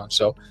Amazon.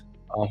 So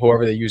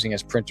whoever they're using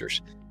as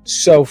printers.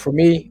 So for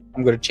me,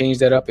 I'm going to change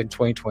that up in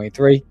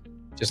 2023,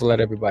 just to let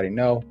everybody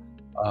know.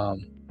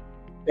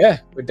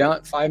 We're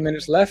down 5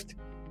 minutes left.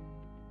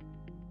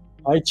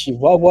 Hi,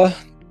 Chihuahua.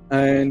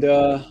 And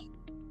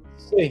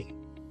let's see.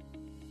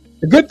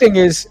 The good thing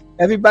is,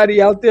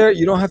 everybody out there,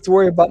 you don't have to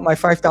worry about my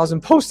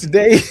 5,000 posts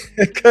today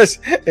because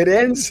it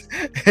ends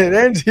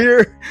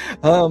here.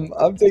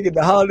 I'm taking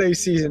the holiday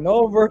season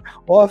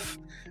off.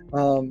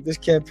 This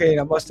campaign,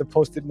 I must have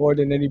posted more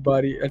than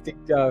anybody. I think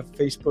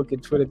Facebook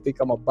and Twitter think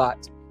I'm a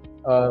bot.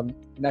 You're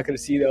not going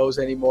to see those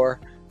anymore.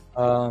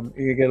 You're going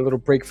to get a little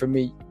break from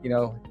me.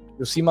 You'll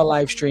see my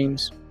live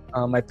streams.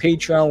 My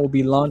Patreon will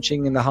be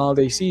launching in the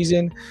holiday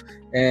season,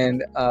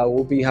 and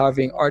we'll be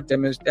having art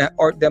demos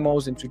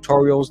and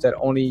tutorials that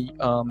only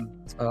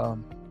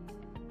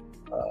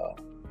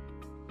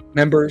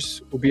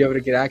members will be able to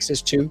get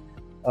access to.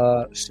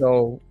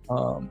 So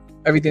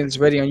everything that's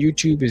ready on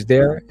YouTube is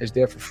there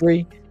for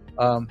free.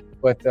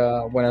 But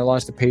when I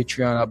launch the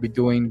Patreon, I'll be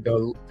doing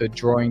the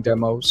drawing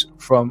demos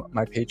from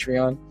my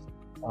Patreon.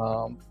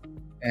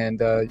 And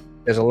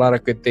there's a lot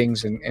of good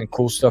things and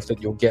cool stuff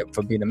that you'll get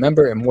from being a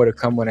member, and more to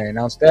come when I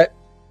announce that.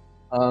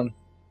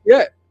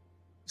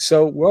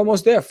 So we're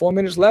almost there. 4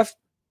 minutes left.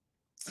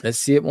 Let's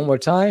see it one more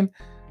time.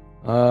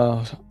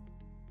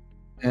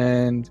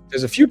 And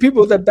there's a few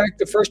people that backed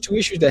the first 2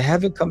 issues that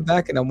haven't come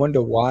back, and I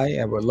wonder why.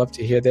 I would love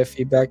to hear their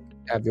feedback.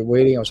 I've been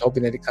waiting. I was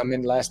hoping they'd come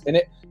in last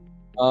minute.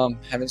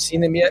 Haven't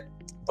seen them yet,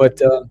 but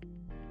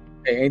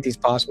hey, anything's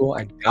possible.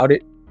 I doubt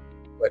it,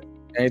 but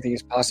anything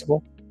is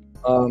possible.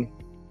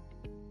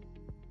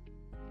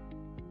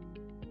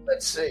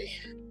 Let's see.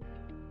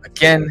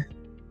 Again,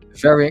 the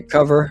variant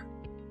cover.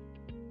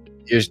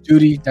 Here's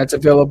Duty. That's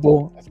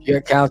available. If you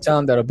get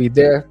Countdown, that'll be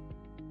there.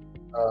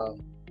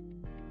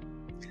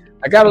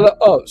 I got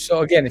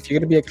so again, if you're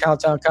going to be at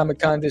Countdown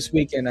Comic-Con this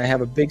weekend, I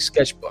have a big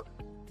sketchbook.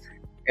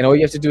 And all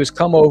you have to do is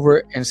come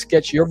over and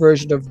sketch your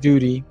version of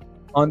Duty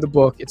on the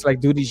book. It's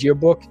like Duty's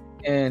yearbook,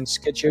 and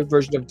sketch your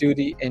version of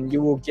Duty, and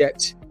you will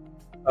get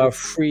a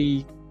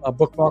free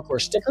bookmark or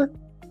sticker.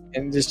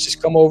 And just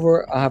come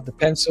over. I'll have the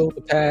pencil, the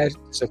pad.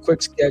 It's a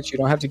quick sketch. You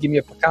don't have to give me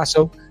a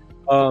Picasso.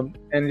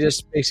 And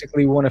just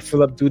basically want to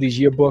fill up Duty's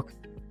yearbook.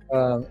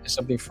 It's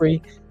something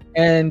free.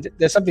 And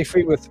there's something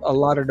free with a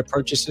lot of the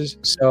purchases.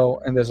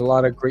 And there's a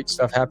lot of great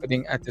stuff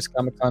happening at this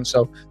Comic-Con.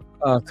 So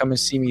come and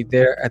see me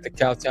there at the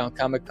Cowtown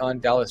Comic-Con,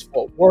 Dallas,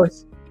 Fort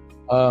Worth.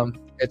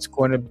 It's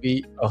going to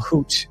be a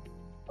hoot.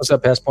 What's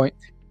up, Passpoint?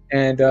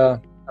 And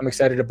I'm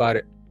excited about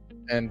it.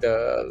 And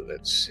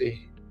let's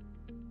see.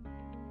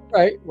 All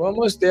right, we're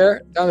almost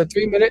there. Down to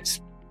 3 minutes.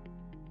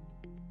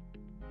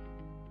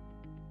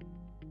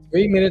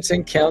 3 minutes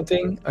and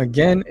counting.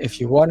 Again, if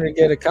you wanted to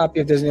get a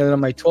copy of Disneyland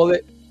on My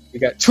Toilet, we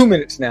got 2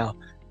 minutes now.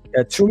 We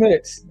got 2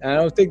 minutes. I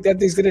don't think that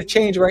thing's going to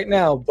change right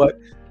now, but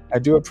I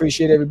do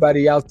appreciate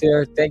everybody out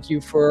there. Thank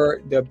you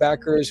for the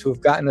backers who've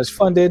gotten us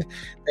funded.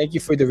 Thank you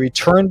for the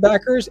return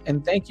backers,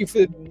 and thank you for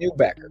the new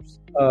backers.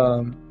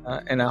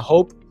 And I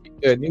hope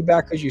the new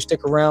backers, you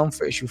stick around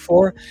for issue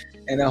 4,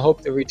 and I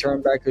hope the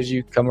return backers,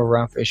 you come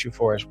around for issue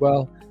 4 as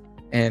well.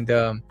 And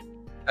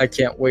I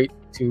can't wait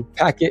to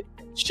pack it,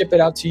 ship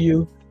it out to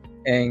you,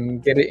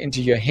 and get it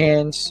into your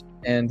hands.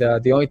 And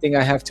the only thing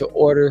I have to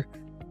order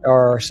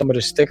are some of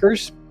the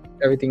stickers.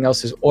 Everything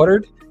else is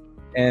ordered,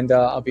 and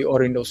I'll be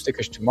ordering those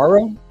stickers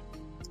tomorrow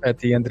at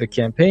the end of the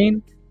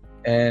campaign.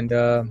 And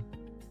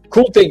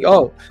cool thing,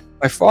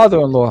 my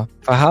father-in-law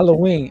for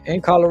Halloween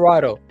in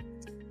Colorado,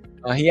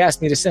 he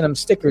asked me to send him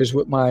stickers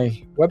with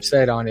my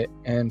website on it,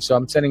 and so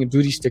I'm sending a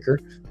Duty sticker,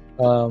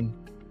 and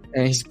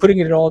he's putting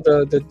it in all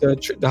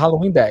the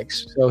Halloween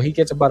bags. So he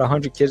gets about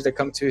 100 kids that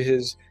come to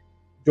his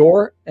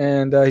door,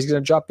 and he's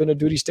going to drop in a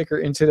Duty sticker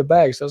into the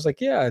bag. So I was like,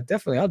 yeah,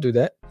 definitely, I'll do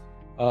that.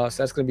 So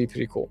that's going to be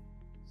pretty cool.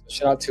 So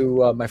shout out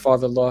to my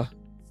father-in-law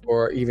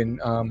for even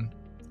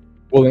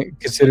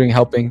considering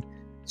helping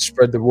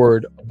spread the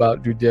word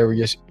about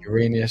Dudarius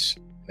Uranus.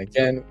 And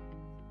again,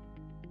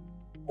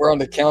 we're on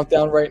the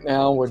countdown right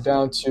now. We're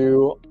down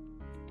to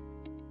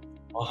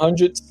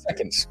 100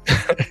 seconds.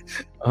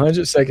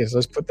 100 seconds.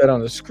 Let's put that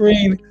on the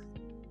screen.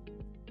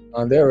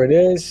 There it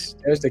is.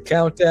 There's the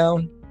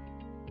countdown.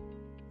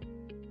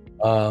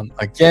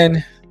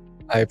 Again,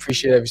 I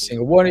appreciate every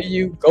single one of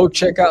you. Go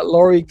check out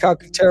Lori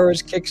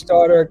Calcaterra's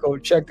Kickstarter. Go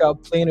check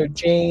out Plainer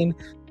Jane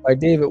by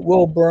David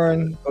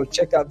Wilburn. Go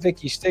check out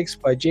Vicky Sticks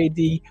by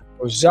JD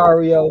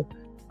Rosario.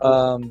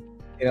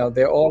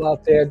 They're all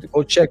out there.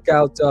 Go check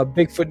out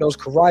Bigfoot Knows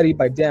Karate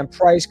by Dan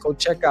Price. Go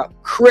check out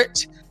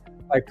Crit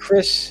by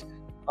Chris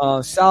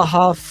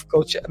Salhoff.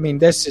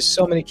 There's just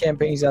so many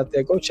campaigns out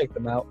there. Go check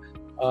them out.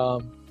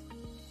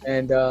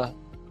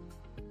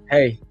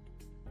 Hey,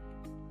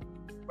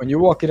 when you're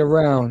walking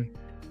around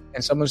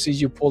and someone sees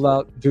you pull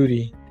out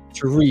Duty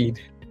to read,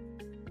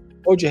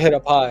 hold your head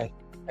up high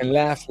and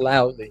laugh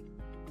loudly,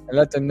 and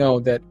let them know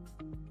that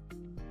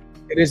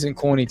it isn't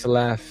corny to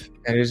laugh,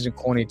 and it isn't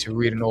corny to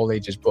read an old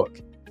ages book.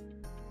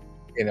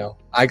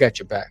 I got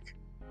your back,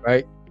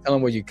 right? Tell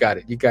them where you got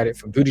it. You got it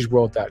from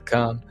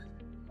dutiesworld.com.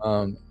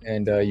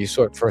 And you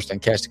saw it first on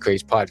Catch the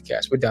Craze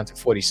podcast. We're down to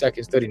 40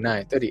 seconds,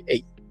 39,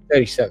 38,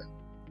 37,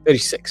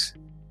 36,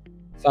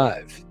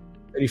 5,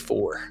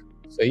 34.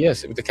 So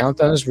yes, the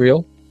countdown is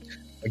real.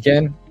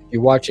 Again, if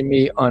you're watching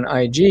me on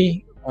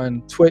IG,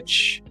 on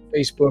Twitch,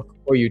 Facebook,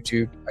 or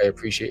YouTube, I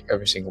appreciate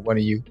every single one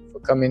of you for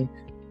coming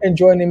and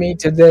joining me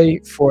today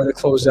for the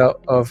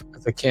closeout of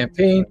the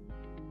campaign.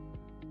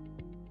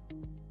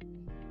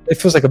 It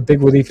feels like a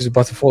big relief is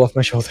about to fall off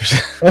my shoulders.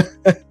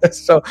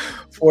 So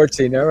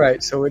 14. All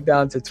right. So we're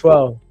down to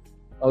 12,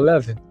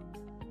 11,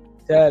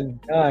 10,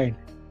 9,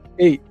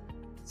 8,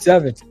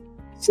 7,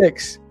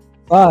 6,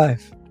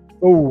 5,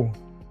 4,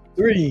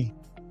 3,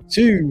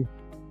 2,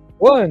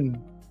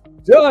 1.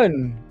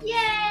 Done. Yay!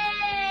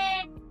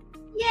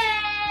 Yay!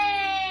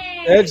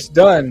 It's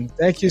done.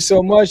 Thank you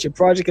so much. Your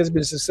project has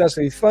been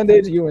successfully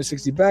funded. You and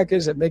 60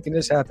 backers are making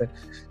this happen.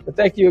 But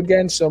thank you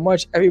again so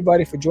much,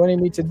 everybody, for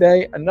joining me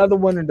today. Another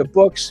one in the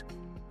books.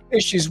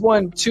 Issues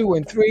 1, 2,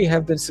 and 3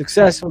 have been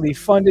successfully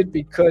funded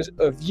because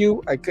of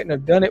you. I couldn't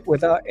have done it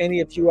without any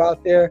of you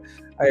out there.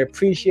 I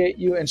appreciate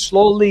you. And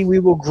slowly we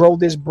will grow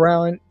this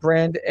brand,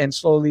 and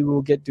slowly we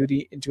will get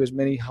Duty into as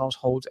many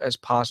households as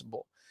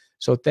possible.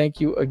 So thank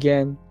you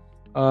again.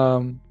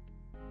 And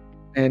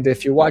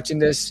if you're watching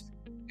this,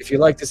 If you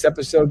like this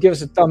episode, give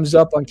us a thumbs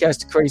up on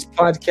Cast the Craze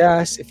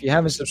Podcast. If you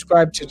haven't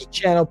subscribed to the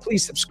channel,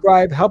 please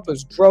subscribe. Help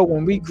us grow.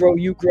 When we grow,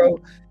 you grow.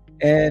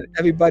 And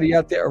everybody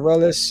out there,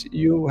 Aurelis,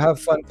 you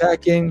have fun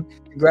packing.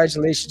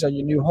 Congratulations on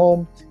your new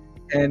home.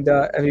 And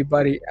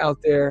everybody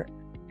out there,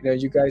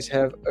 you guys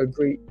have a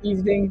great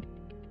evening.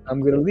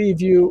 I'm going to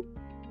leave you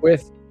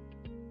with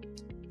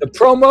the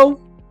promo,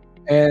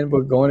 and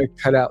we're going to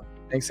cut out.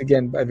 Thanks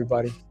again,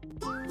 everybody.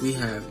 We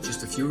have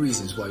just a few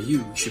reasons why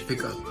you should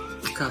pick up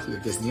a copy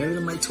of Gets Nearer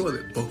to My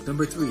Toilet, book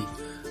number 3,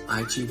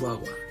 IG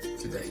Wawa,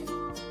 today.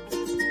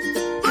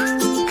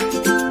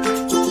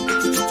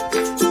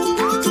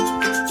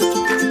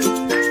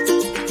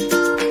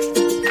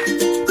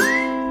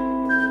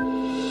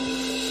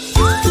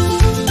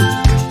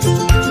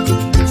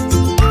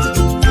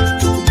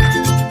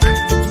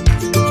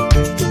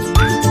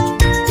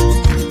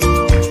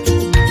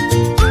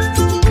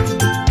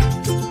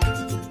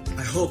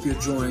 I hope you'll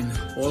join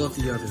all of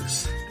the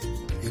others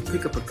and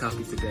pick up a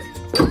copy today.